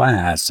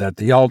glass at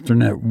the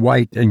alternate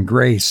white and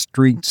gray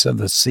streaks of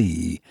the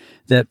sea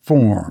that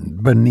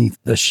formed beneath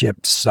the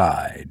ship's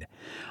side.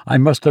 I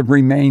must have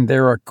remained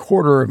there a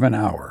quarter of an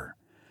hour.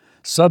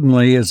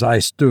 Suddenly, as I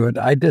stood,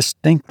 I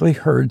distinctly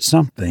heard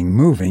something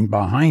moving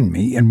behind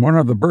me in one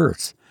of the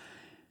berths,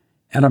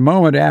 and a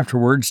moment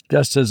afterwards,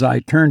 just as I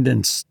turned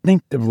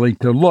instinctively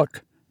to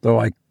look, though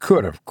I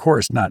could, of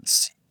course, not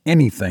see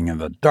anything in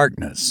the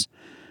darkness,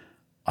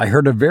 I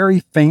heard a very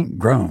faint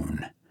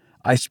groan.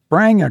 I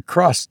sprang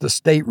across the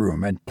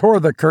stateroom and tore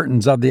the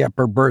curtains of the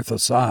upper berth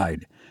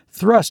aside,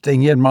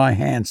 thrusting in my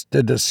hands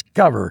to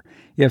discover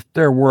if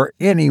there were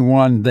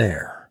anyone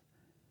there.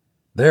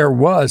 There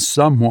was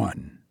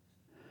someone.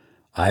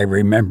 I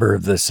remember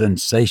the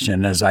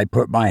sensation as I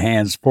put my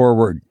hands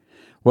forward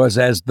was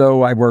as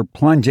though I were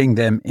plunging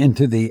them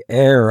into the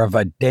air of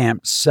a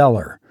damp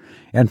cellar,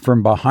 and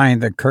from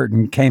behind the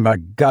curtain came a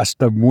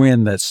gust of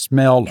wind that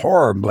smelled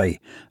horribly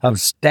of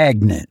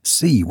stagnant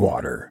sea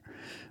water.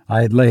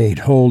 I laid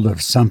hold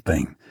of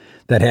something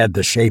that had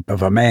the shape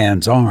of a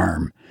man's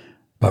arm,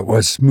 but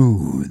was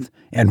smooth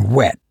and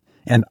wet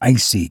and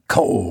icy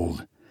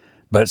cold.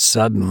 But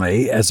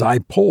suddenly, as I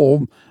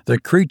pulled, the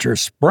creature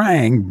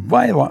sprang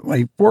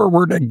violently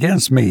forward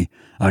against me,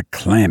 a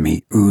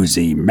clammy,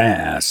 oozy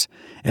mass,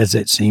 as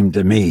it seemed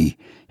to me,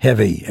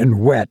 heavy and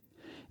wet,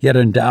 yet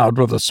endowed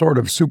with a sort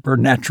of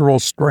supernatural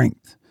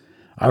strength.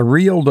 I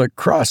reeled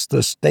across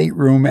the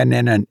stateroom, and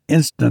in an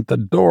instant the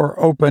door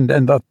opened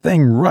and the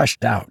thing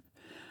rushed out.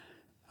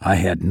 I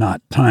had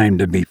not time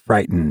to be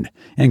frightened,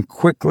 and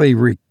quickly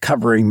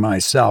recovering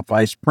myself,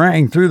 I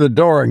sprang through the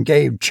door and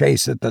gave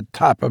chase at the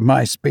top of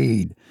my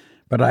speed.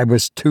 But I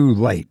was too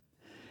late.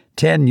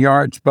 10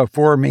 yards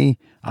before me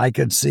I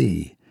could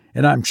see,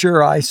 and I'm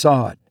sure I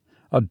saw it,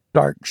 a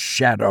dark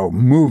shadow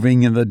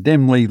moving in the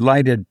dimly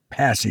lighted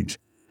passage,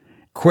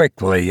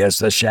 quickly as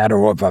the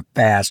shadow of a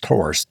fast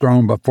horse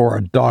thrown before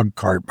a dog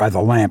cart by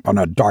the lamp on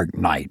a dark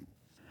night.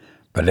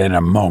 But in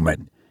a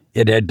moment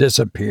it had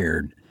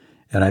disappeared,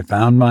 and I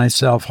found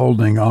myself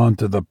holding on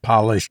to the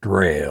polished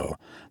rail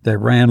that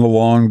ran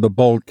along the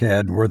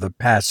bulkhead where the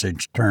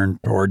passage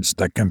turned towards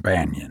the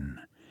companion.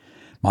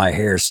 My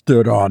hair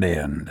stood on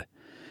end,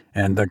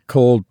 and the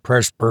cold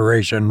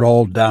perspiration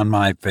rolled down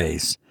my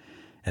face,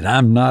 and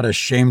I'm not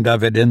ashamed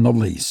of it in the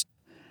least.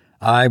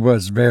 I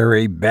was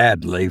very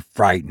badly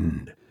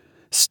frightened.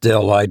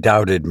 Still, I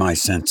doubted my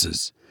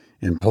senses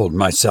and pulled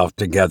myself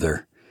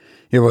together.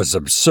 It was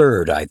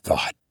absurd, I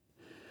thought.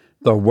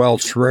 The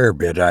Welsh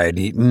rarebit I had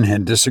eaten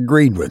had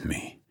disagreed with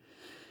me.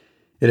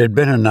 It had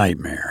been a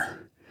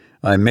nightmare.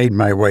 I made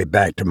my way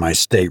back to my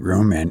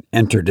stateroom and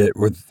entered it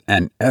with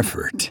an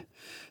effort.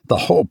 The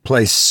whole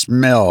place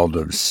smelled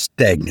of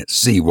stagnant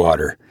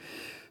seawater,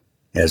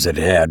 as it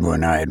had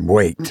when I had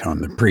waked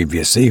on the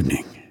previous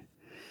evening.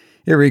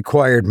 It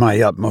required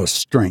my utmost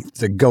strength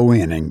to go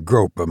in and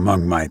grope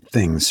among my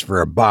things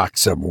for a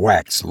box of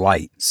wax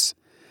lights.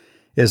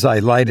 As I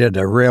lighted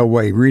a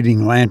railway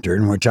reading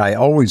lantern, which I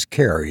always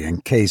carry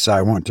in case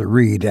I want to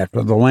read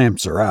after the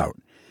lamps are out,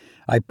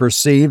 I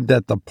perceived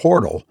that the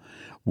portal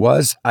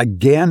was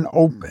again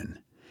open,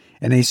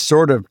 and a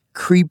sort of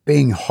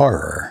creeping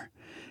horror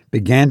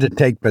began to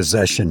take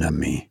possession of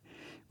me,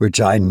 which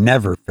I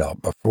never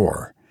felt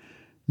before,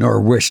 nor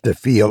wish to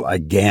feel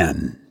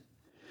again.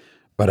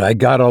 But I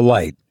got a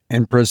light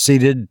and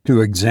proceeded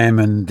to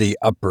examine the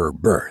upper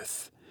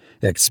berth,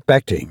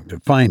 expecting to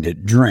find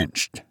it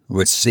drenched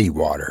with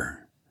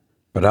seawater.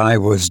 But I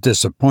was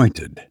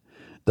disappointed.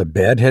 The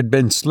bed had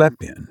been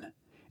slept in,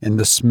 and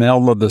the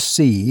smell of the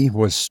sea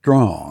was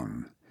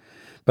strong.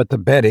 But the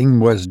bedding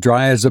was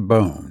dry as a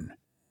bone.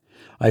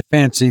 I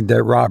fancied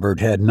that Robert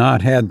had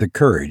not had the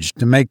courage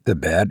to make the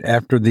bed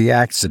after the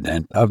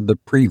accident of the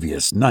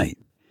previous night.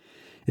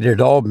 It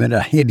had all been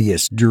a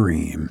hideous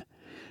dream.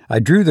 I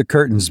drew the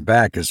curtains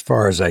back as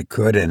far as I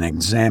could and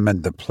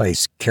examined the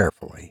place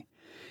carefully.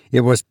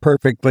 It was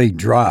perfectly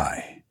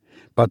dry,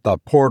 but the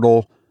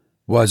portal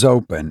was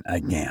open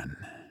again.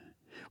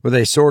 With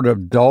a sort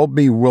of dull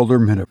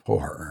bewilderment of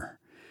horror,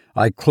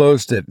 I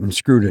closed it and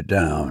screwed it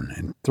down,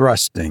 and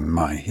thrusting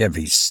my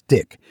heavy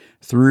stick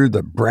through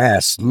the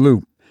brass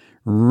loop,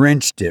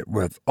 wrenched it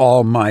with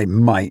all my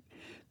might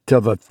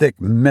till the thick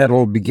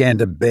metal began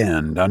to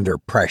bend under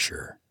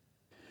pressure.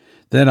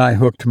 Then I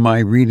hooked my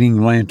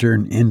reading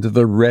lantern into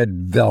the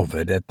red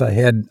velvet at the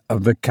head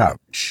of the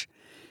couch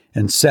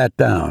and sat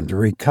down to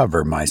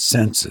recover my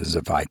senses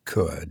if I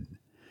could.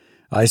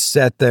 I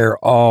sat there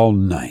all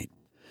night,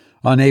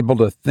 unable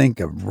to think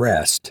of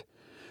rest,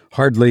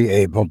 hardly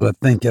able to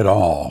think at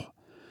all.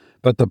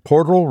 But the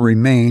portal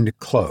remained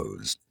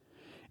closed,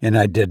 and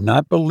I did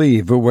not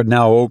believe it would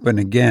now open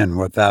again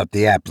without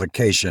the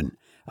application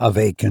of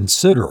a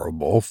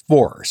considerable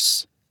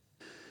force.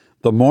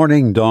 The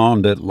morning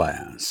dawned at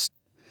last,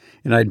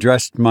 and I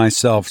dressed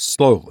myself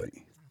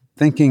slowly,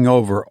 thinking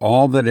over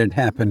all that had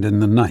happened in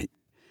the night.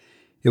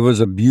 It was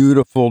a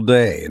beautiful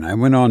day, and I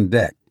went on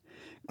deck,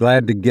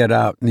 glad to get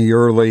out in the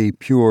early,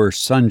 pure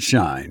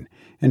sunshine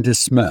and to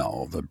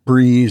smell the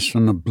breeze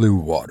from the blue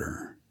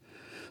water,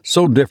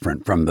 so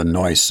different from the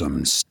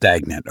noisome,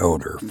 stagnant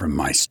odor from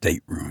my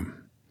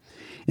stateroom.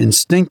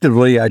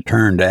 Instinctively, I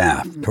turned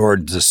aft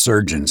towards the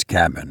surgeon's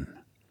cabin.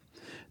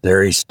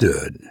 There he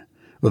stood,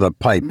 with a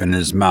pipe in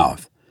his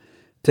mouth,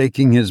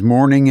 taking his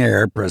morning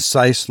air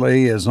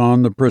precisely as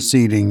on the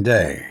preceding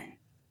day.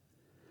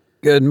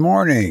 "Good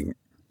morning,"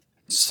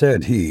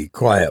 said he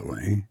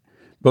quietly,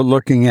 but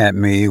looking at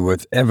me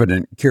with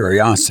evident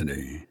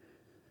curiosity.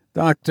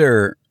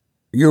 "Doctor,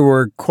 you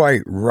were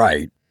quite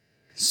right,"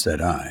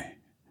 said I.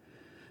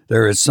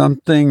 "There is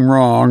something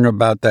wrong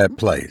about that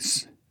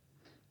place."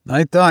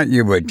 "I thought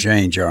you would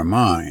change your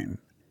mind,"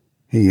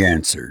 he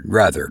answered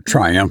rather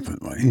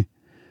triumphantly.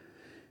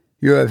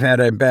 "You have had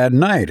a bad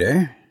night,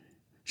 eh?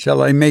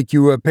 Shall I make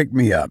you a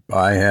pick-me-up?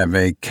 I have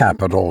a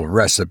capital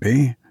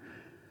recipe."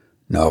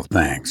 "No,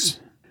 thanks.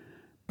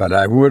 But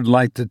I would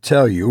like to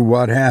tell you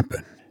what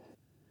happened."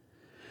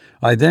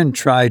 I then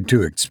tried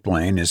to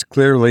explain as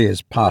clearly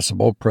as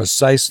possible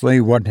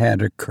precisely what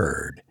had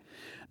occurred,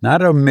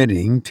 not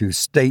omitting to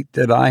state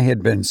that I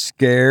had been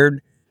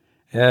scared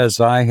as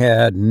I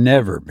had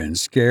never been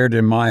scared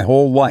in my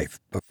whole life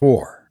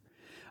before.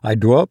 I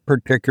dwelt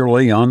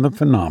particularly on the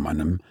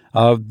phenomenon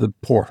of the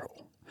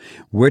portal,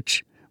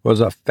 which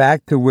was a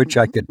fact to which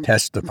I could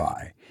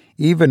testify,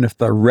 even if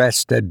the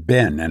rest had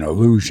been an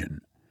illusion.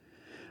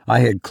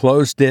 I had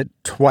closed it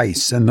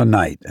twice in the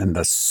night, and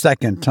the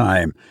second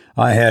time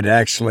I had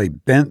actually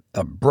bent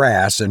the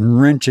brass and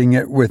wrenching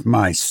it with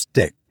my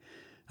stick.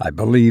 I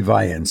believe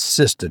I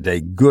insisted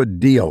a good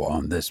deal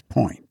on this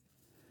point.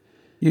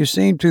 "You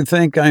seem to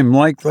think I'm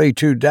likely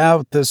to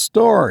doubt the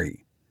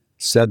story,"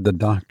 said the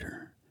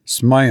doctor,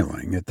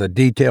 smiling at the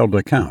detailed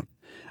account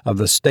of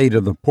the state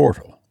of the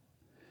portal.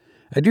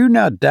 "I do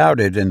not doubt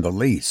it in the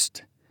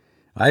least.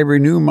 I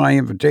renew my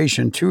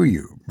invitation to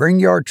you. Bring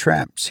your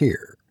traps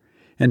here,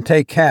 and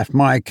take half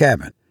my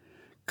cabin."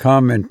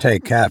 "Come and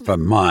take half of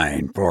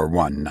mine for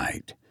one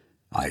night,"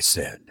 I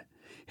said.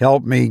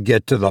 "Help me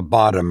get to the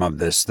bottom of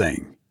this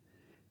thing."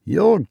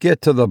 "You'll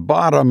get to the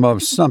bottom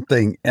of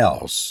something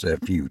else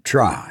if you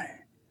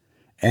try,"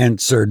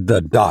 answered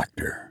the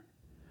doctor.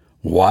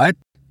 "What?"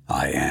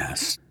 I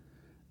asked.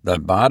 "The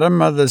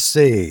bottom of the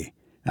sea.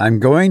 I'm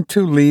going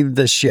to leave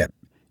the ship.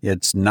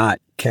 It's not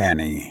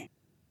uncanny.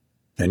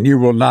 Then you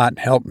will not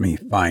help me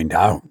find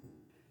out."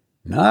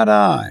 "Not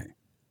I,"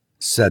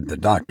 said the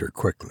doctor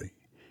quickly.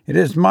 "It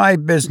is my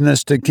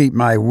business to keep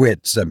my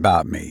wits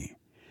about me,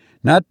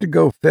 not to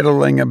go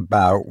fiddling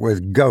about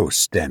with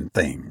ghosts and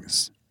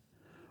things."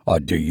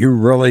 "Do you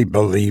really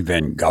believe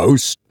in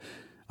ghosts?"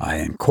 I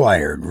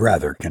inquired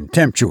rather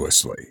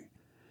contemptuously.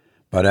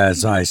 But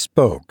as I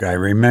spoke, I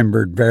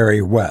remembered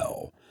very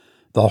well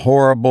the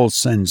horrible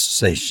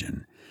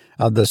sensation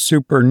of the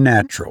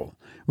supernatural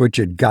which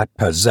had got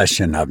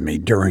possession of me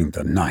during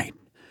the night.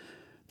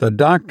 The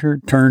doctor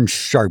turned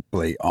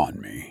sharply on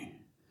me.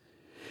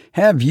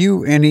 "Have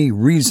you any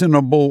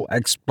reasonable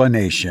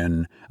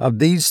explanation of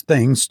these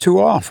things to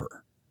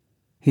offer?"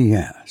 he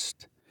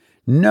asked.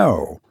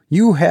 "No,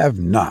 you have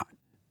not."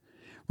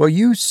 "Well,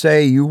 you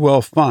say you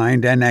will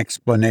find an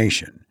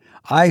explanation.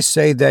 I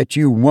say that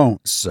you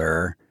won't,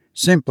 sir,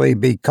 simply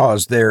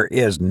because there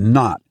is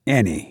not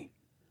any."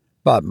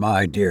 "But,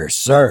 my dear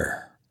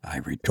sir," I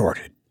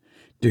retorted,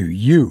 "do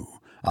you,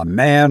 a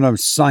man of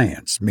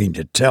science, mean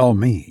to tell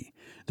me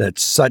that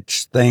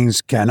such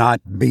things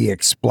cannot be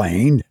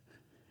explained?"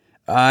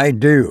 "I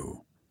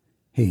do,"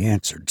 he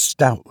answered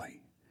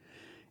stoutly.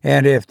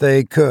 "And if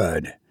they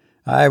could,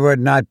 I would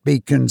not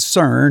be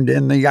concerned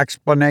in the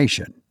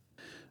explanation."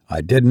 I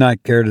did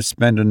not care to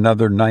spend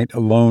another night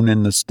alone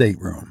in the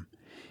stateroom,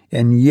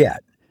 and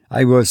yet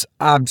I was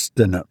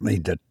obstinately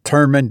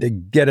determined to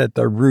get at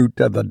the root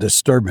of the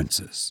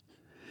disturbances.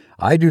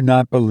 I do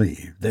not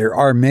believe there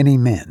are many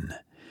men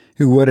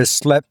who would have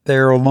slept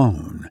there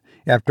alone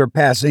after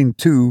passing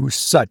 2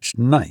 such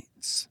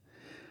nights.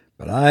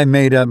 But I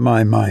made up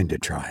my mind to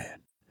try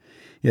it,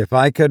 if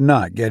I could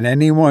not get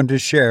anyone to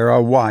share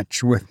a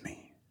watch with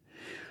me.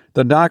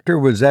 The doctor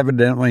was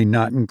evidently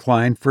not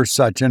inclined for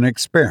such an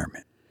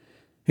experiment.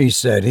 He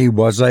said he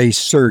was a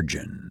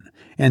surgeon,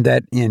 and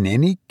that in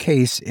any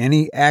case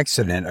any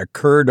accident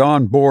occurred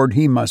on board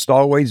he must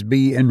always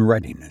be in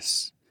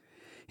readiness.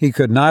 He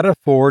could not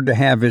afford to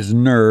have his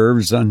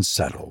nerves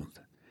unsettled.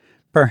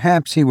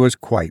 Perhaps he was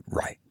quite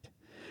right,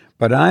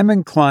 but I'm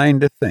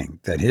inclined to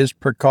think that his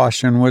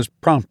precaution was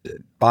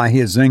prompted by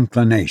his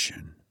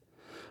inclination.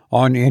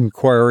 On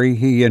inquiry,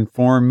 he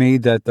informed me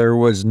that there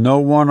was no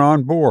one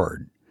on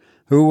board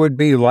who would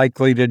be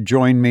likely to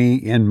join me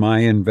in my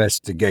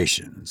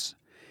investigations,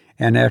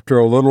 and after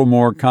a little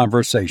more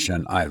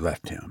conversation, I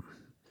left him.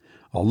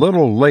 A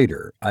little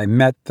later, I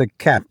met the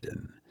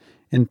captain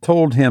and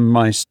told him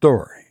my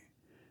story.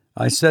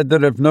 I said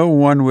that if no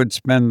one would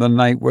spend the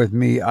night with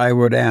me, I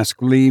would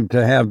ask leave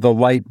to have the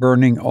light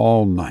burning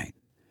all night,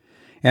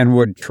 and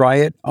would try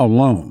it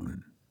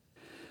alone.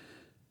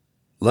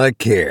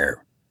 "Look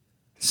here,"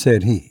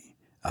 said he,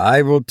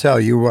 "I will tell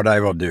you what I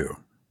will do.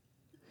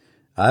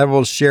 I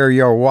will share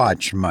your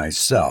watch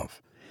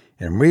myself,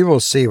 and we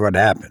will see what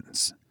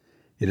happens.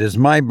 It is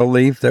my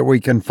belief that we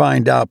can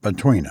find out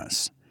between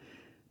us.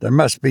 There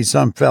must be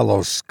some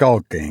fellow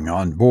skulking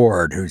on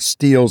board who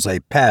steals a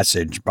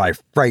passage by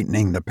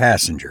frightening the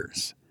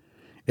passengers.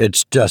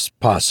 It's just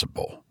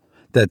possible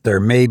that there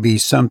may be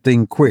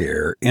something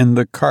queer in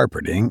the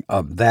carpeting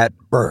of that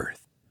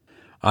berth."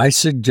 I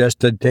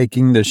suggested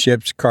taking the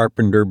ship's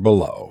carpenter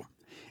below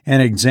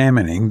and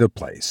examining the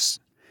place,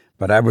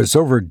 but I was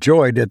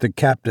overjoyed at the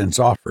captain's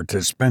offer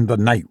to spend the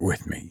night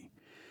with me.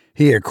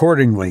 He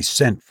accordingly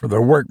sent for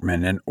the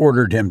workman and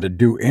ordered him to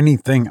do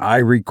anything I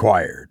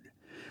required.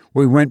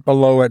 We went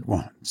below at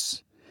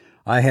once.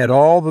 I had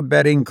all the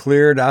bedding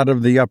cleared out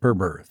of the upper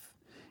berth,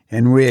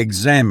 and we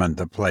examined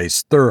the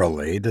place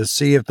thoroughly to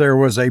see if there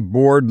was a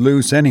board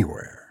loose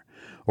anywhere,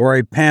 or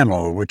a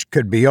panel which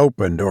could be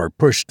opened or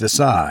pushed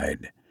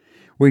aside.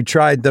 We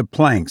tried the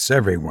planks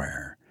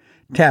everywhere,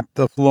 tapped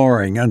the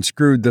flooring,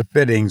 unscrewed the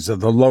fittings of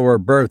the lower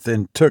berth,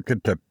 and took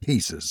it to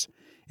pieces.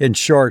 In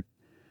short,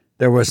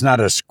 there was not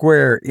a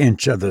square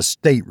inch of the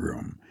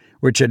stateroom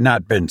which had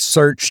not been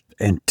searched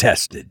and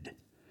tested.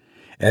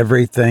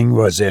 Everything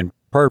was in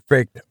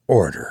perfect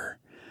order,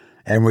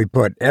 and we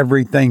put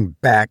everything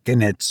back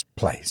in its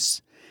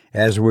place.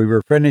 As we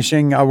were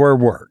finishing our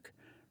work,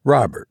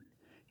 Robert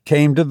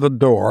came to the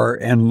door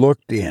and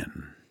looked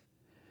in.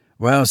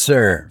 "Well,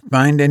 sir,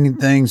 find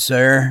anything,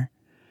 sir?"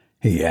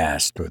 he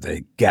asked with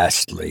a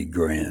ghastly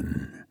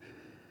grin.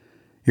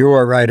 "You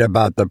are right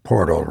about the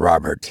portal,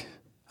 Robert,"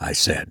 I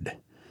said,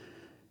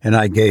 and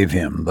I gave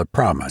him the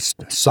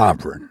promised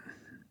sovereign.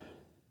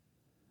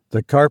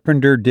 The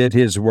carpenter did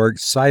his work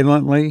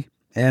silently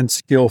and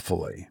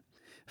skillfully,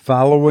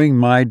 following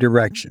my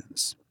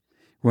directions.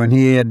 When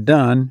he had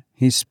done,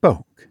 he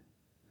spoke.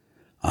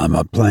 "I'm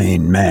a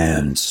plain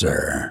man,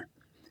 sir,"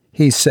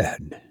 he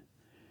said,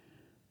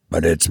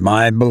 "but it's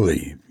my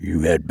belief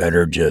you had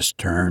better just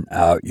turn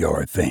out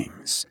your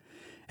things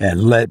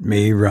and let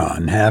me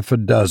run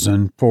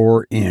 6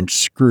 4-inch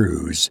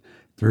screws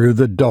through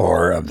the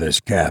door of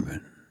this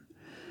cabin.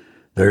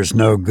 There's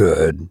no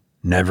good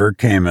never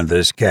came of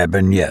this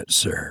cabin yet,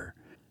 sir,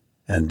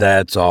 and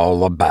that's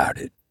all about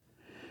it.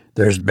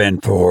 There's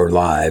been 4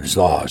 lives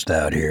lost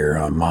out here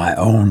on my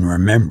own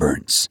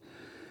remembrance,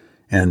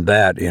 and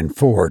that in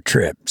 4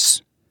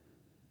 trips.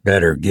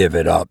 "Better give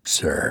it up,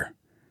 sir.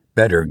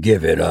 Better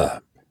give it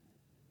up."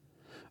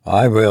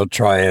 "I will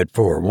try it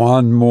for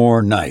one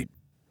more night,"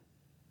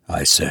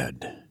 I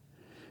said.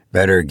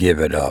 "Better give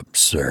it up,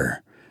 sir.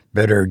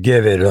 Better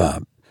give it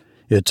up.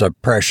 It's a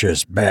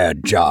precious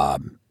bad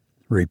job,"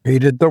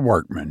 repeated the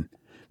workman,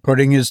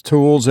 putting his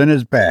tools in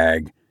his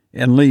bag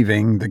and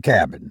leaving the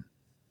cabin.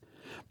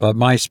 But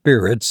my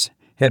spirits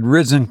had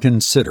risen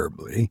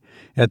considerably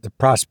at the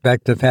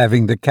prospect of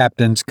having the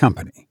captain's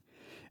company,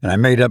 and I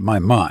made up my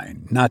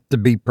mind not to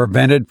be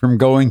prevented from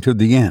going to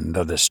the end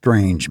of the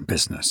strange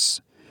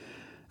business.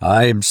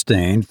 I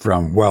abstained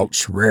from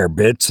Welch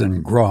rarebits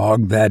and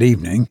grog that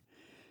evening,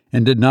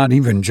 and did not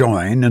even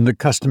join in the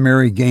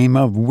customary game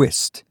of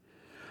whist.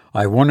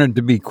 I wanted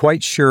to be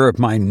quite sure of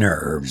my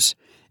nerves,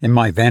 and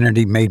my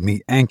vanity made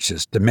me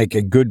anxious to make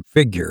a good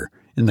figure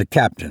in the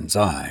captain's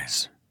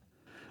eyes.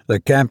 The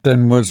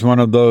captain was one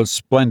of those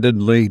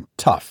splendidly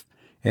tough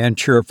and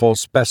cheerful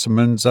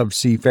specimens of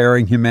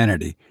seafaring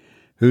humanity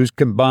whose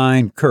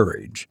combined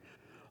courage,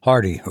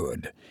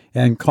 hardihood,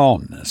 and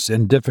calmness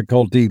in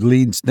difficulty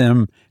leads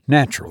them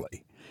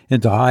naturally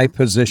into high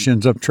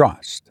positions of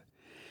trust.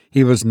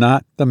 He was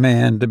not the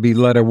man to be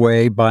led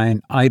away by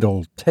an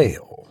idle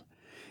tale,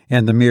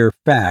 and the mere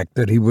fact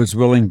that he was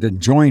willing to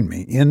join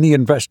me in the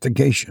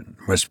investigation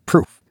was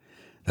proof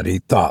that he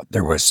thought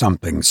there was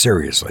something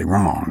seriously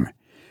wrong,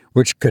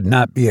 which could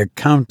not be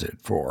accounted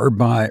for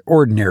by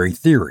ordinary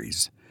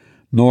theories,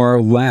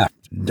 nor laughed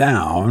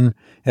down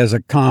as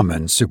a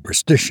common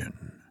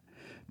superstition.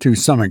 To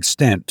some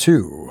extent,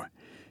 too,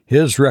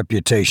 his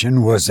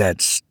reputation was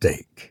at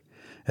stake,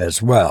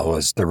 as well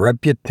as the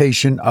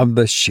reputation of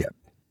the ship.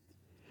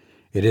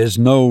 It is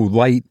no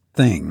light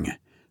thing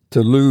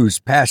to lose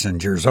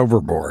passengers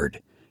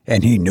overboard,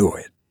 and he knew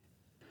it.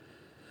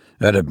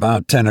 At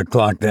about 10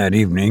 o'clock that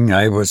evening,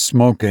 I was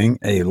smoking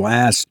a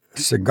last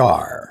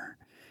cigar.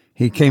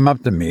 He came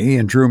up to me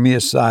and drew me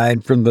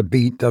aside from the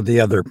beat of the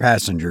other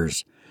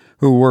passengers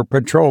who were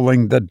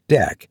patrolling the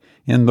deck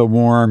in the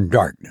warm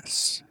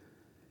darkness.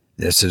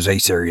 "This is a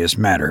serious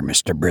matter,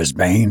 Mr.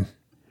 Brisbane,"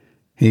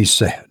 he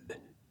said.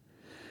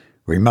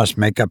 "We must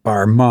make up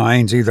our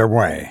minds either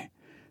way,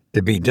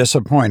 to be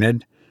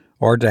disappointed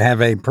or to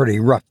have a pretty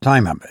rough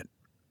time of it.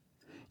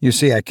 You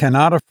see, I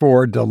cannot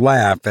afford to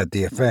laugh at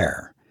the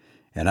affair,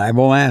 and I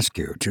will ask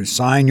you to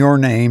sign your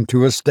name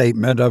to a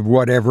statement of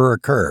whatever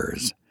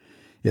occurs.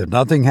 If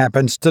nothing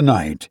happens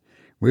tonight,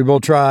 we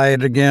will try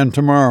it again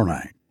tomorrow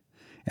night,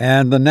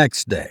 and the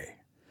next day.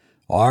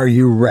 Are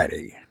you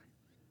ready?"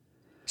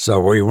 So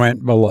we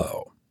went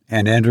below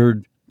and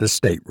entered the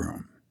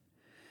stateroom.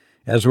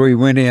 As we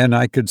went in,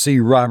 I could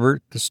see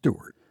Robert, the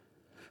steward,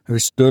 who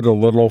stood a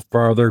little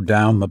farther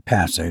down the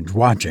passage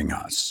watching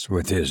us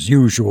with his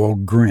usual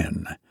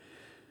grin,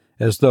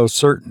 as though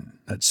certain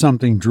that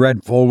something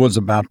dreadful was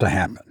about to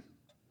happen.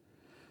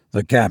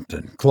 The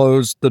captain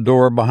closed the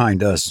door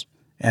behind us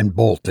and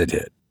bolted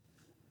it.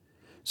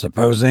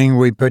 "Supposing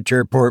we put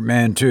your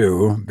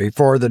portmanteau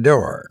before the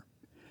door,"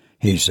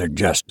 he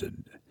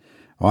suggested.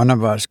 "One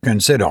of us can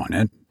sit on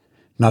it.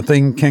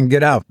 Nothing can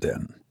get out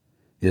then.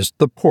 Is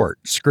the port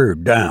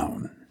screwed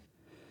down?"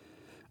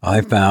 I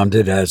found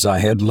it as I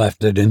had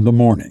left it in the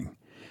morning.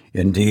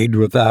 Indeed,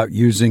 without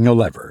using a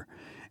lever,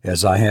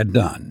 as I had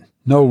done,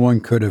 no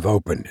one could have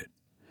opened it.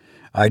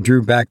 I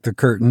drew back the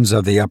curtains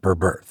of the upper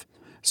berth,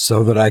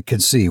 so that I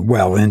could see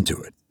well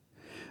into it.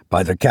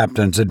 By the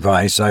captain's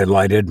advice, I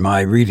lighted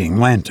my reading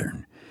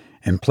lantern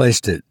and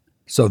placed it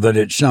so that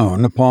it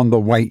shone upon the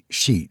white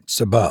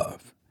sheets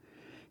above.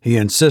 He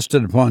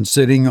insisted upon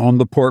sitting on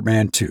the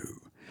portmanteau,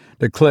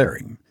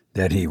 declaring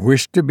that he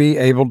wished to be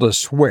able to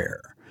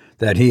swear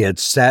that he had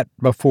sat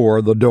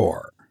before the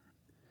door.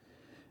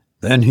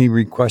 Then he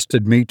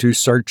requested me to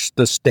search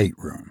the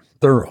stateroom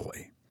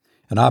thoroughly,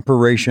 an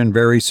operation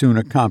very soon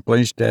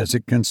accomplished, as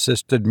it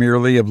consisted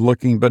merely of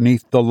looking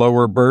beneath the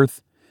lower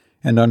berth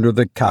and under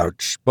the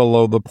couch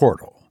below the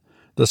portal.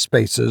 The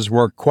spaces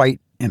were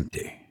quite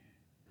empty.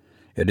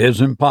 "It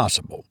is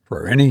impossible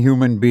for any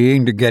human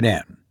being to get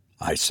in,"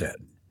 I said,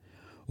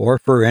 "or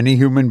for any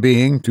human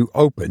being to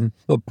open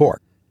the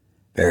port."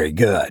 "Very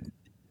good,"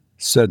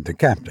 said the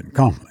captain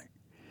calmly.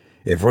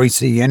 "If we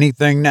see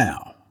anything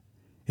now,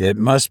 it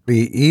must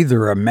be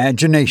either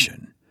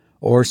imagination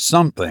or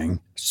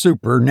something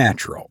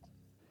supernatural."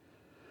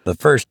 "The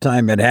first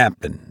time it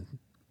happened,"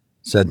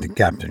 said the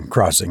captain,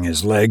 crossing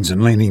his legs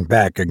and leaning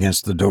back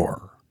against the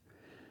door,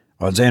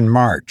 "was in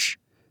March.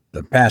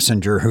 The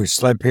passenger who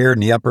slept here in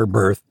the upper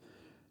berth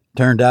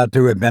turned out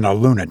to have been a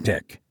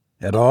lunatic.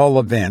 At all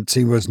events,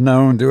 he was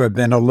known to have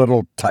been a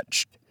little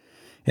touched,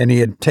 and he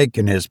had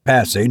taken his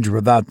passage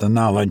without the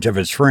knowledge of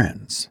his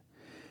friends.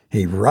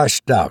 He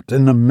rushed out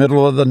in the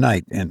middle of the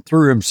night and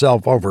threw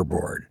himself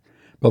overboard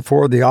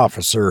before the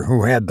officer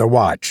who had the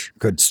watch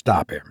could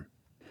stop him.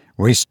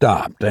 We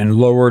stopped and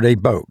lowered a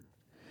boat.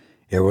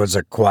 It was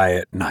a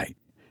quiet night,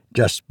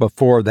 just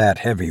before that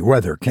heavy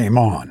weather came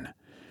on,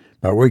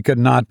 but we could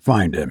not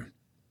find him.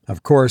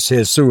 Of course,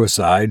 his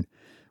suicide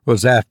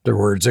was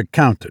afterwards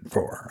accounted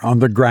for on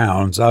the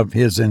grounds of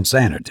his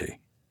insanity.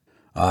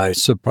 "I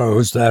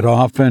suppose that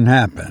often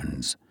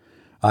happens,"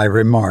 I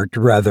remarked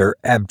rather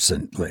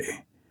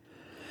absently.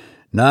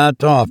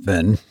 "Not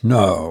often,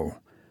 no,"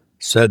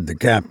 said the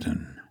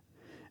captain.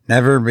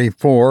 "Never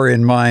before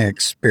in my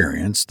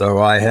experience,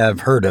 though I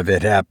have heard of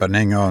it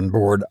happening on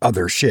board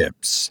other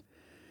ships.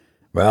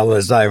 Well,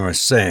 as I was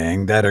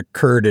saying, that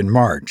occurred in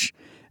March,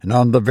 and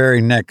on the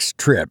very next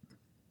trip.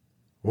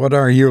 What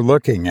are you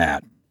looking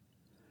at?"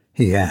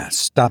 he asked,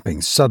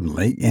 stopping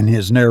suddenly in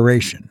his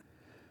narration.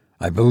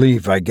 I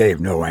believe I gave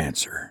no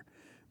answer.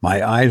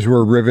 My eyes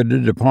were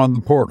riveted upon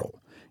the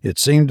portal. It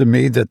seemed to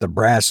me that the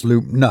brass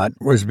loop nut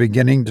was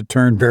beginning to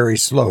turn very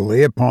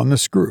slowly upon the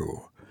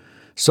screw.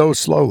 So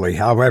slowly,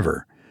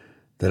 however,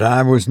 that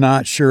I was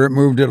not sure it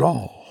moved at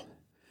all.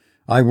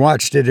 I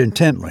watched it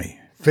intently,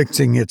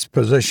 fixing its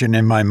position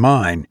in my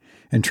mind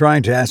and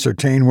trying to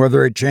ascertain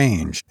whether it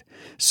changed.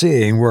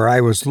 Seeing where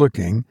I was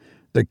looking,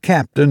 the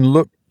captain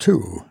looked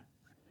too.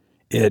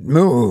 "It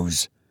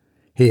moves,"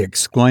 he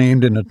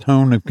exclaimed in a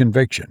tone of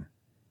conviction.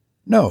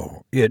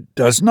 "No, it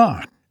does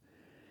not,"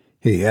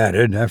 he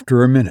added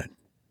after a minute.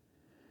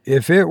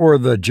 "If it were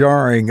the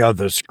jarring of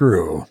the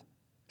screw,"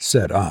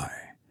 said I,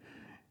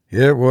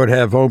 "it would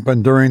have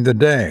opened during the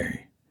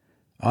day.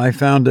 I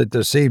found it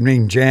this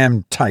evening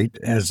jammed tight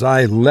as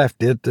I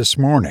left it this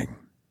morning."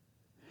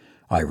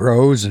 I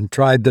rose and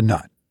tried the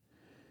nut.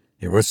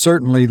 It was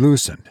certainly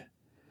loosened,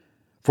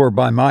 for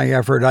by my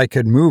effort I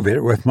could move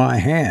it with my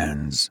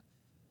hands.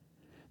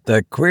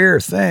 "The queer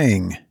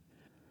thing,"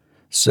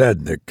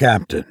 said the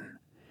captain,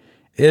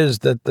 "is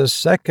that the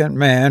second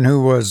man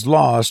who was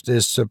lost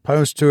is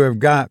supposed to have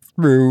got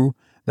through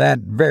that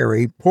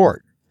very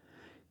port.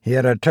 He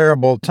had a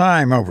terrible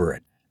time over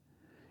it.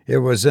 It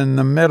was in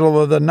the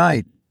middle of the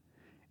night,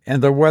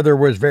 and the weather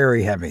was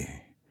very heavy,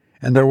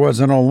 and there was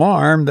an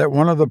alarm that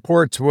one of the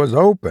ports was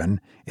open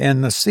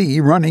and the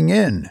sea running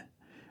in.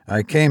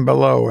 I came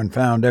below and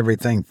found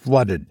everything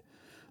flooded,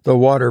 the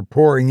water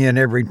pouring in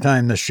every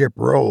time the ship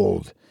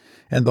rolled,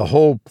 and the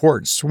whole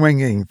port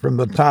swinging from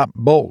the top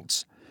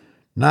bolts,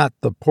 not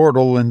the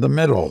portal in the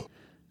middle.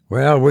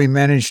 Well, we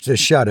managed to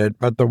shut it,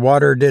 but the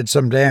water did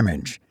some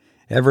damage.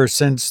 Ever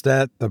since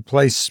that, the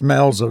place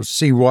smells of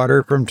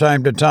seawater from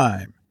time to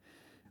time.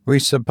 We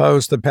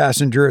supposed the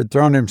passenger had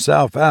thrown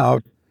himself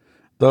out,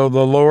 though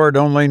the Lord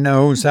only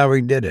knows how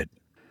he did it.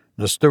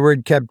 The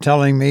steward kept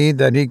telling me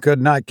that he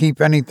could not keep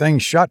anything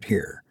shut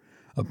here.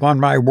 Upon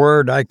my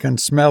word, I can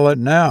smell it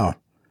now.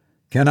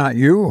 Cannot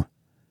you?"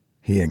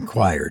 he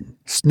inquired,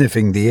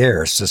 sniffing the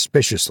air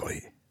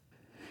suspiciously.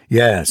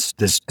 "Yes,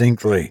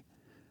 distinctly,"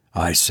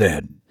 I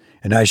said,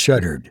 and I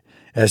shuddered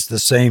as the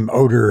same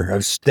odor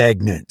of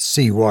stagnant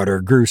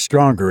seawater grew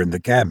stronger in the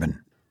cabin.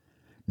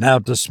 "Now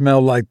to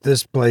smell like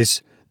this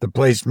place, the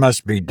place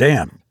must be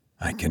damp,"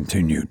 I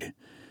continued.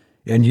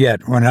 "And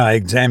yet when I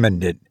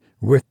examined it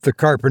with the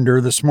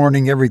carpenter this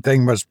morning,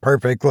 everything was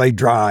perfectly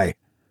dry.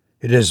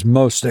 It is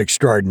most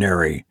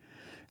extraordinary."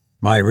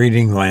 My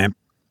reading lamp,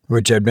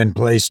 which had been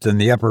placed in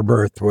the upper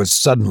berth, was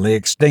suddenly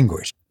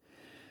extinguished.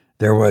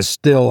 There was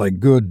still a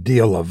good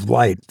deal of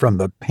light from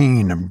the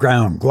pane of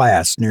ground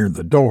glass near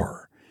the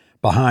door,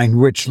 behind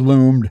which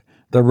loomed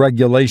the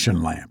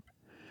regulation lamp.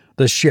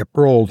 The ship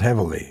rolled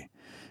heavily,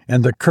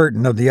 and the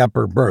curtain of the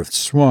upper berth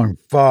swung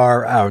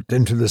far out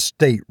into the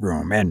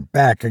stateroom and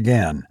back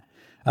again.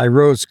 I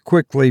rose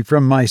quickly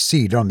from my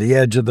seat on the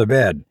edge of the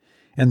bed,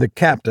 and the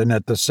captain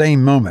at the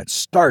same moment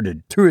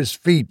started to his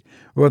feet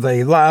with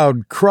a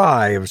loud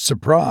cry of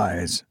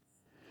surprise.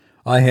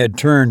 I had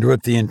turned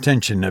with the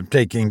intention of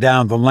taking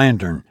down the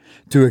lantern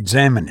to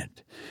examine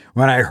it,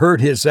 when I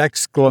heard his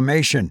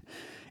exclamation,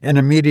 and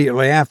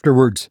immediately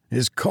afterwards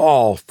his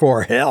call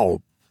for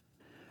help.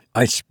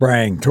 I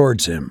sprang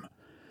towards him.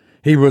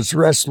 He was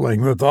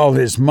wrestling with all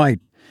his might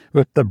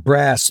with the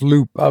brass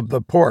loop of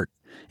the port.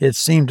 It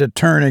seemed to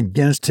turn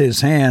against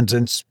his hands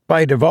in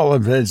spite of all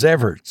of his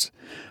efforts.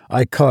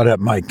 I caught up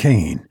my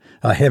cane,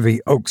 a heavy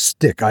oak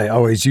stick I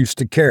always used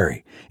to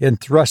carry, and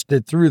thrust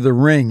it through the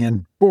ring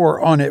and bore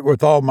on it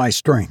with all my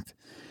strength.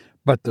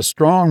 But the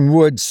strong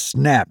wood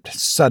snapped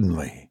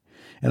suddenly,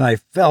 and I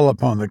fell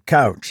upon the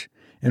couch,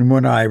 and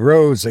when I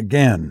rose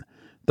again,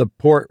 the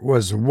port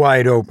was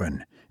wide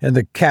open, and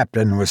the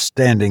captain was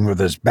standing with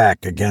his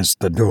back against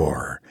the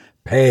door,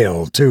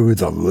 pale to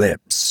the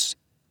lips.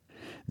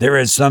 "There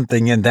is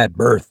something in that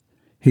berth,"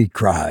 he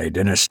cried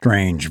in a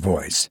strange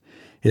voice,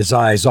 his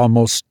eyes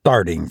almost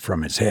starting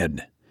from his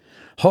head.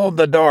 "Hold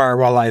the door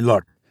while I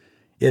look.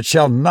 It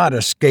shall not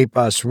escape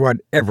us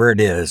whatever it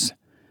is."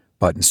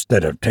 But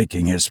instead of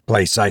taking his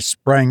place, I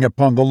sprang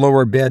upon the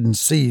lower bed and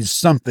seized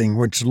something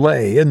which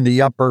lay in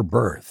the upper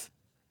berth.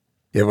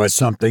 It was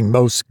something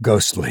most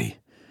ghostly,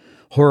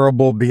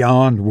 horrible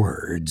beyond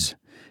words,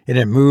 and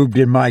it moved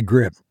in my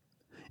grip.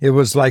 It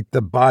was like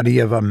the body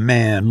of a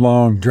man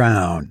long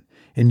drowned,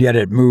 and yet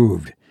it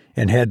moved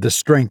and had the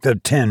strength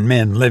of 10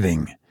 men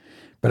living.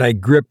 But I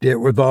gripped it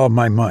with all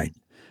my might,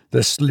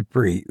 the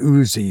slippery,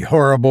 oozy,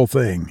 horrible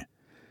thing.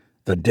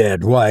 The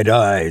dead, wide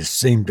eyes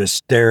seemed to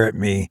stare at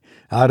me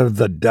out of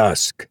the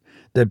dusk.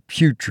 The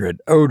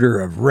putrid odor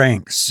of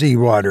rank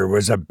seawater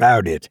was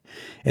about it,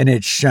 and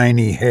its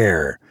shiny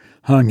hair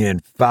hung in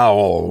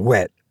foul,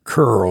 wet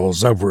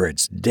curls over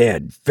its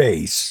dead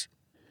face.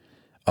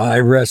 I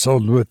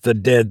wrestled with the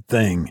dead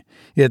thing.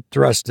 It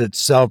thrust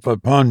itself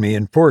upon me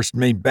and forced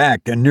me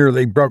back and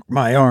nearly broke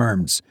my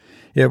arms.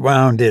 It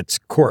wound its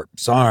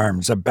corpse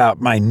arms about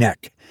my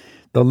neck.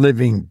 The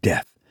living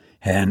death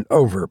had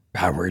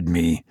overpowered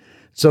me,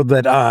 so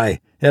that I,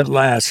 at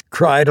last,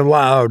 cried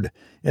aloud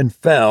and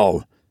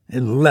fell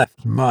and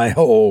left my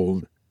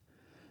hold.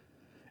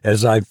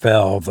 As I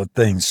fell, the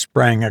thing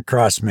sprang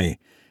across me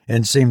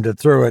and seemed to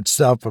throw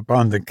itself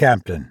upon the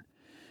captain.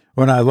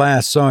 When I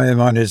last saw him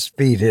on his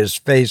feet, his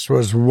face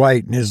was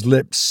white and his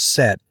lips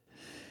set.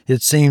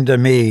 It seemed to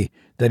me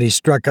that he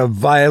struck a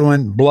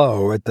violent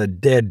blow at the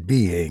dead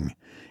being,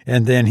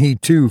 and then he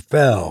too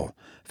fell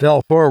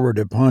forward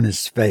upon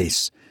his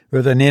face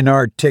with an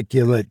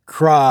inarticulate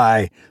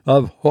cry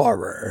of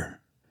horror.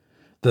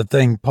 The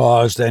thing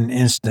paused an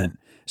instant,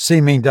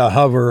 seeming to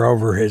hover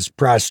over his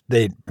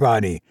prostrate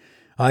body.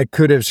 I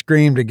could have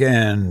screamed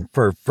again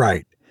for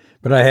fright,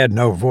 but I had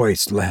no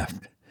voice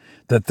left.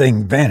 The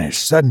thing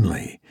vanished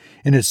suddenly,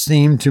 and it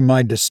seemed to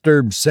my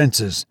disturbed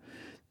senses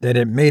that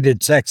it made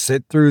its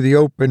exit through the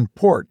open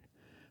port,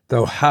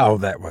 though how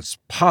that was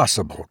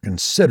possible,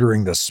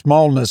 considering the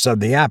smallness of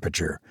the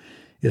aperture,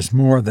 is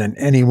more than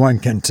anyone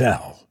can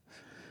tell.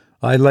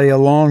 I lay a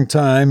long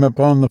time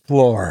upon the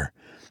floor,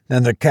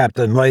 and the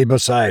captain lay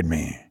beside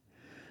me.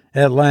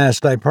 At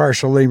last I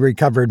partially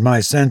recovered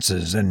my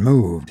senses and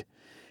moved,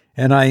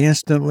 and I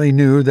instantly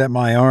knew that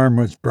my arm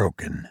was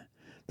broken,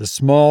 the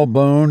small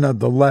bone of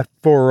the left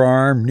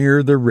forearm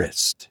near the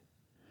wrist.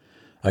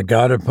 I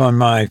got upon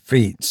my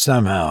feet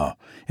somehow,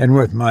 and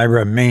with my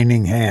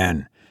remaining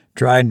hand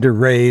tried to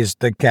raise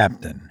the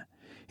captain.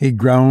 He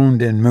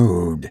groaned and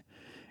moved,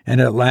 and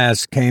at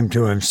last came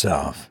to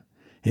himself.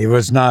 He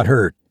was not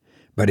hurt,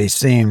 but he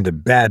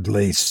seemed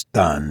badly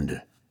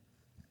stunned.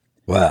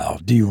 Well,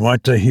 do you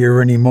want to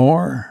hear any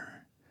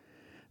more?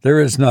 There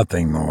is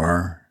nothing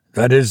more.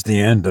 That is the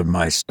end of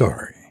my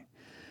story.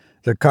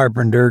 The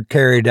carpenter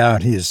carried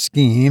out his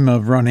scheme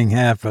of running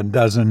half a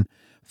dozen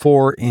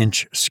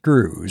 4-inch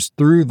screws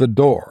through the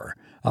door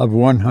of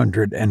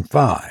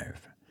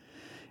 105.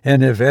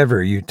 And if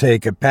ever you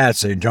take a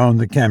passage on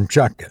the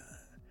Kamchatka,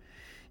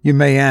 you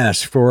may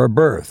ask for a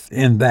berth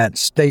in that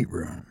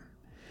stateroom.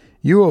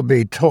 You will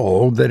be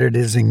told that it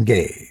is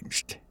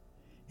engaged.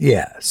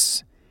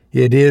 Yes,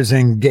 it is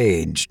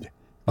engaged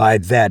by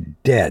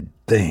that dead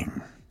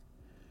thing.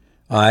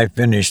 I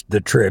finished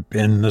the trip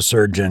in the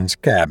surgeon's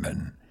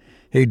cabin.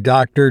 He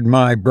doctored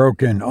my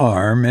broken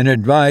arm and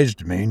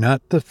advised me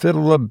not to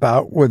fiddle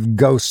about with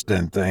ghosts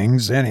and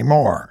things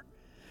anymore.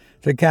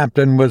 The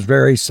captain was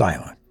very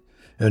silent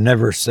and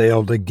never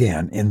sailed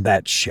again in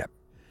that ship,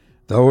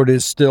 though it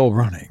is still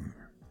running.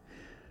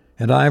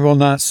 And I will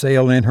not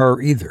sail in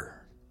her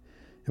either.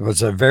 It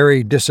was a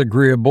very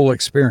disagreeable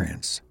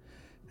experience,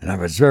 and I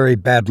was very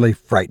badly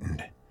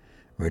frightened,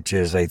 which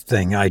is a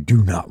thing I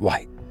do not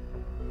like.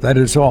 That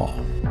is all.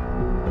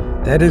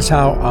 That is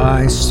how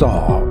I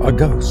saw a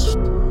ghost.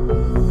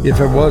 If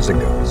it was a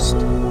ghost,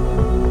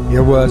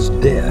 it was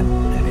dead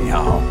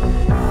anyhow.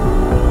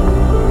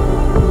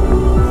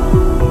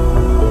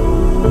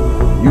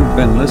 You've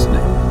been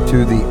listening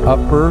to The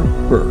Upper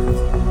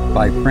Berth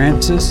by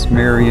Frances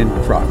Marion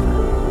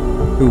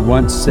Crawford, who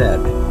once said,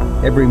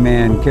 "Every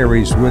man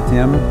carries with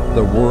him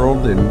the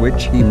world in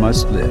which he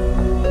must live."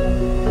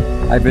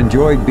 I've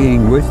enjoyed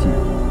being with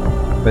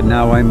you, but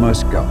now I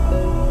must go.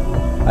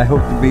 I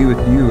hope to be with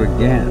you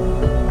again.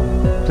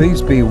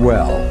 Please be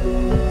well,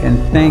 and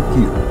thank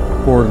you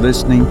for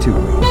listening to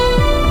me.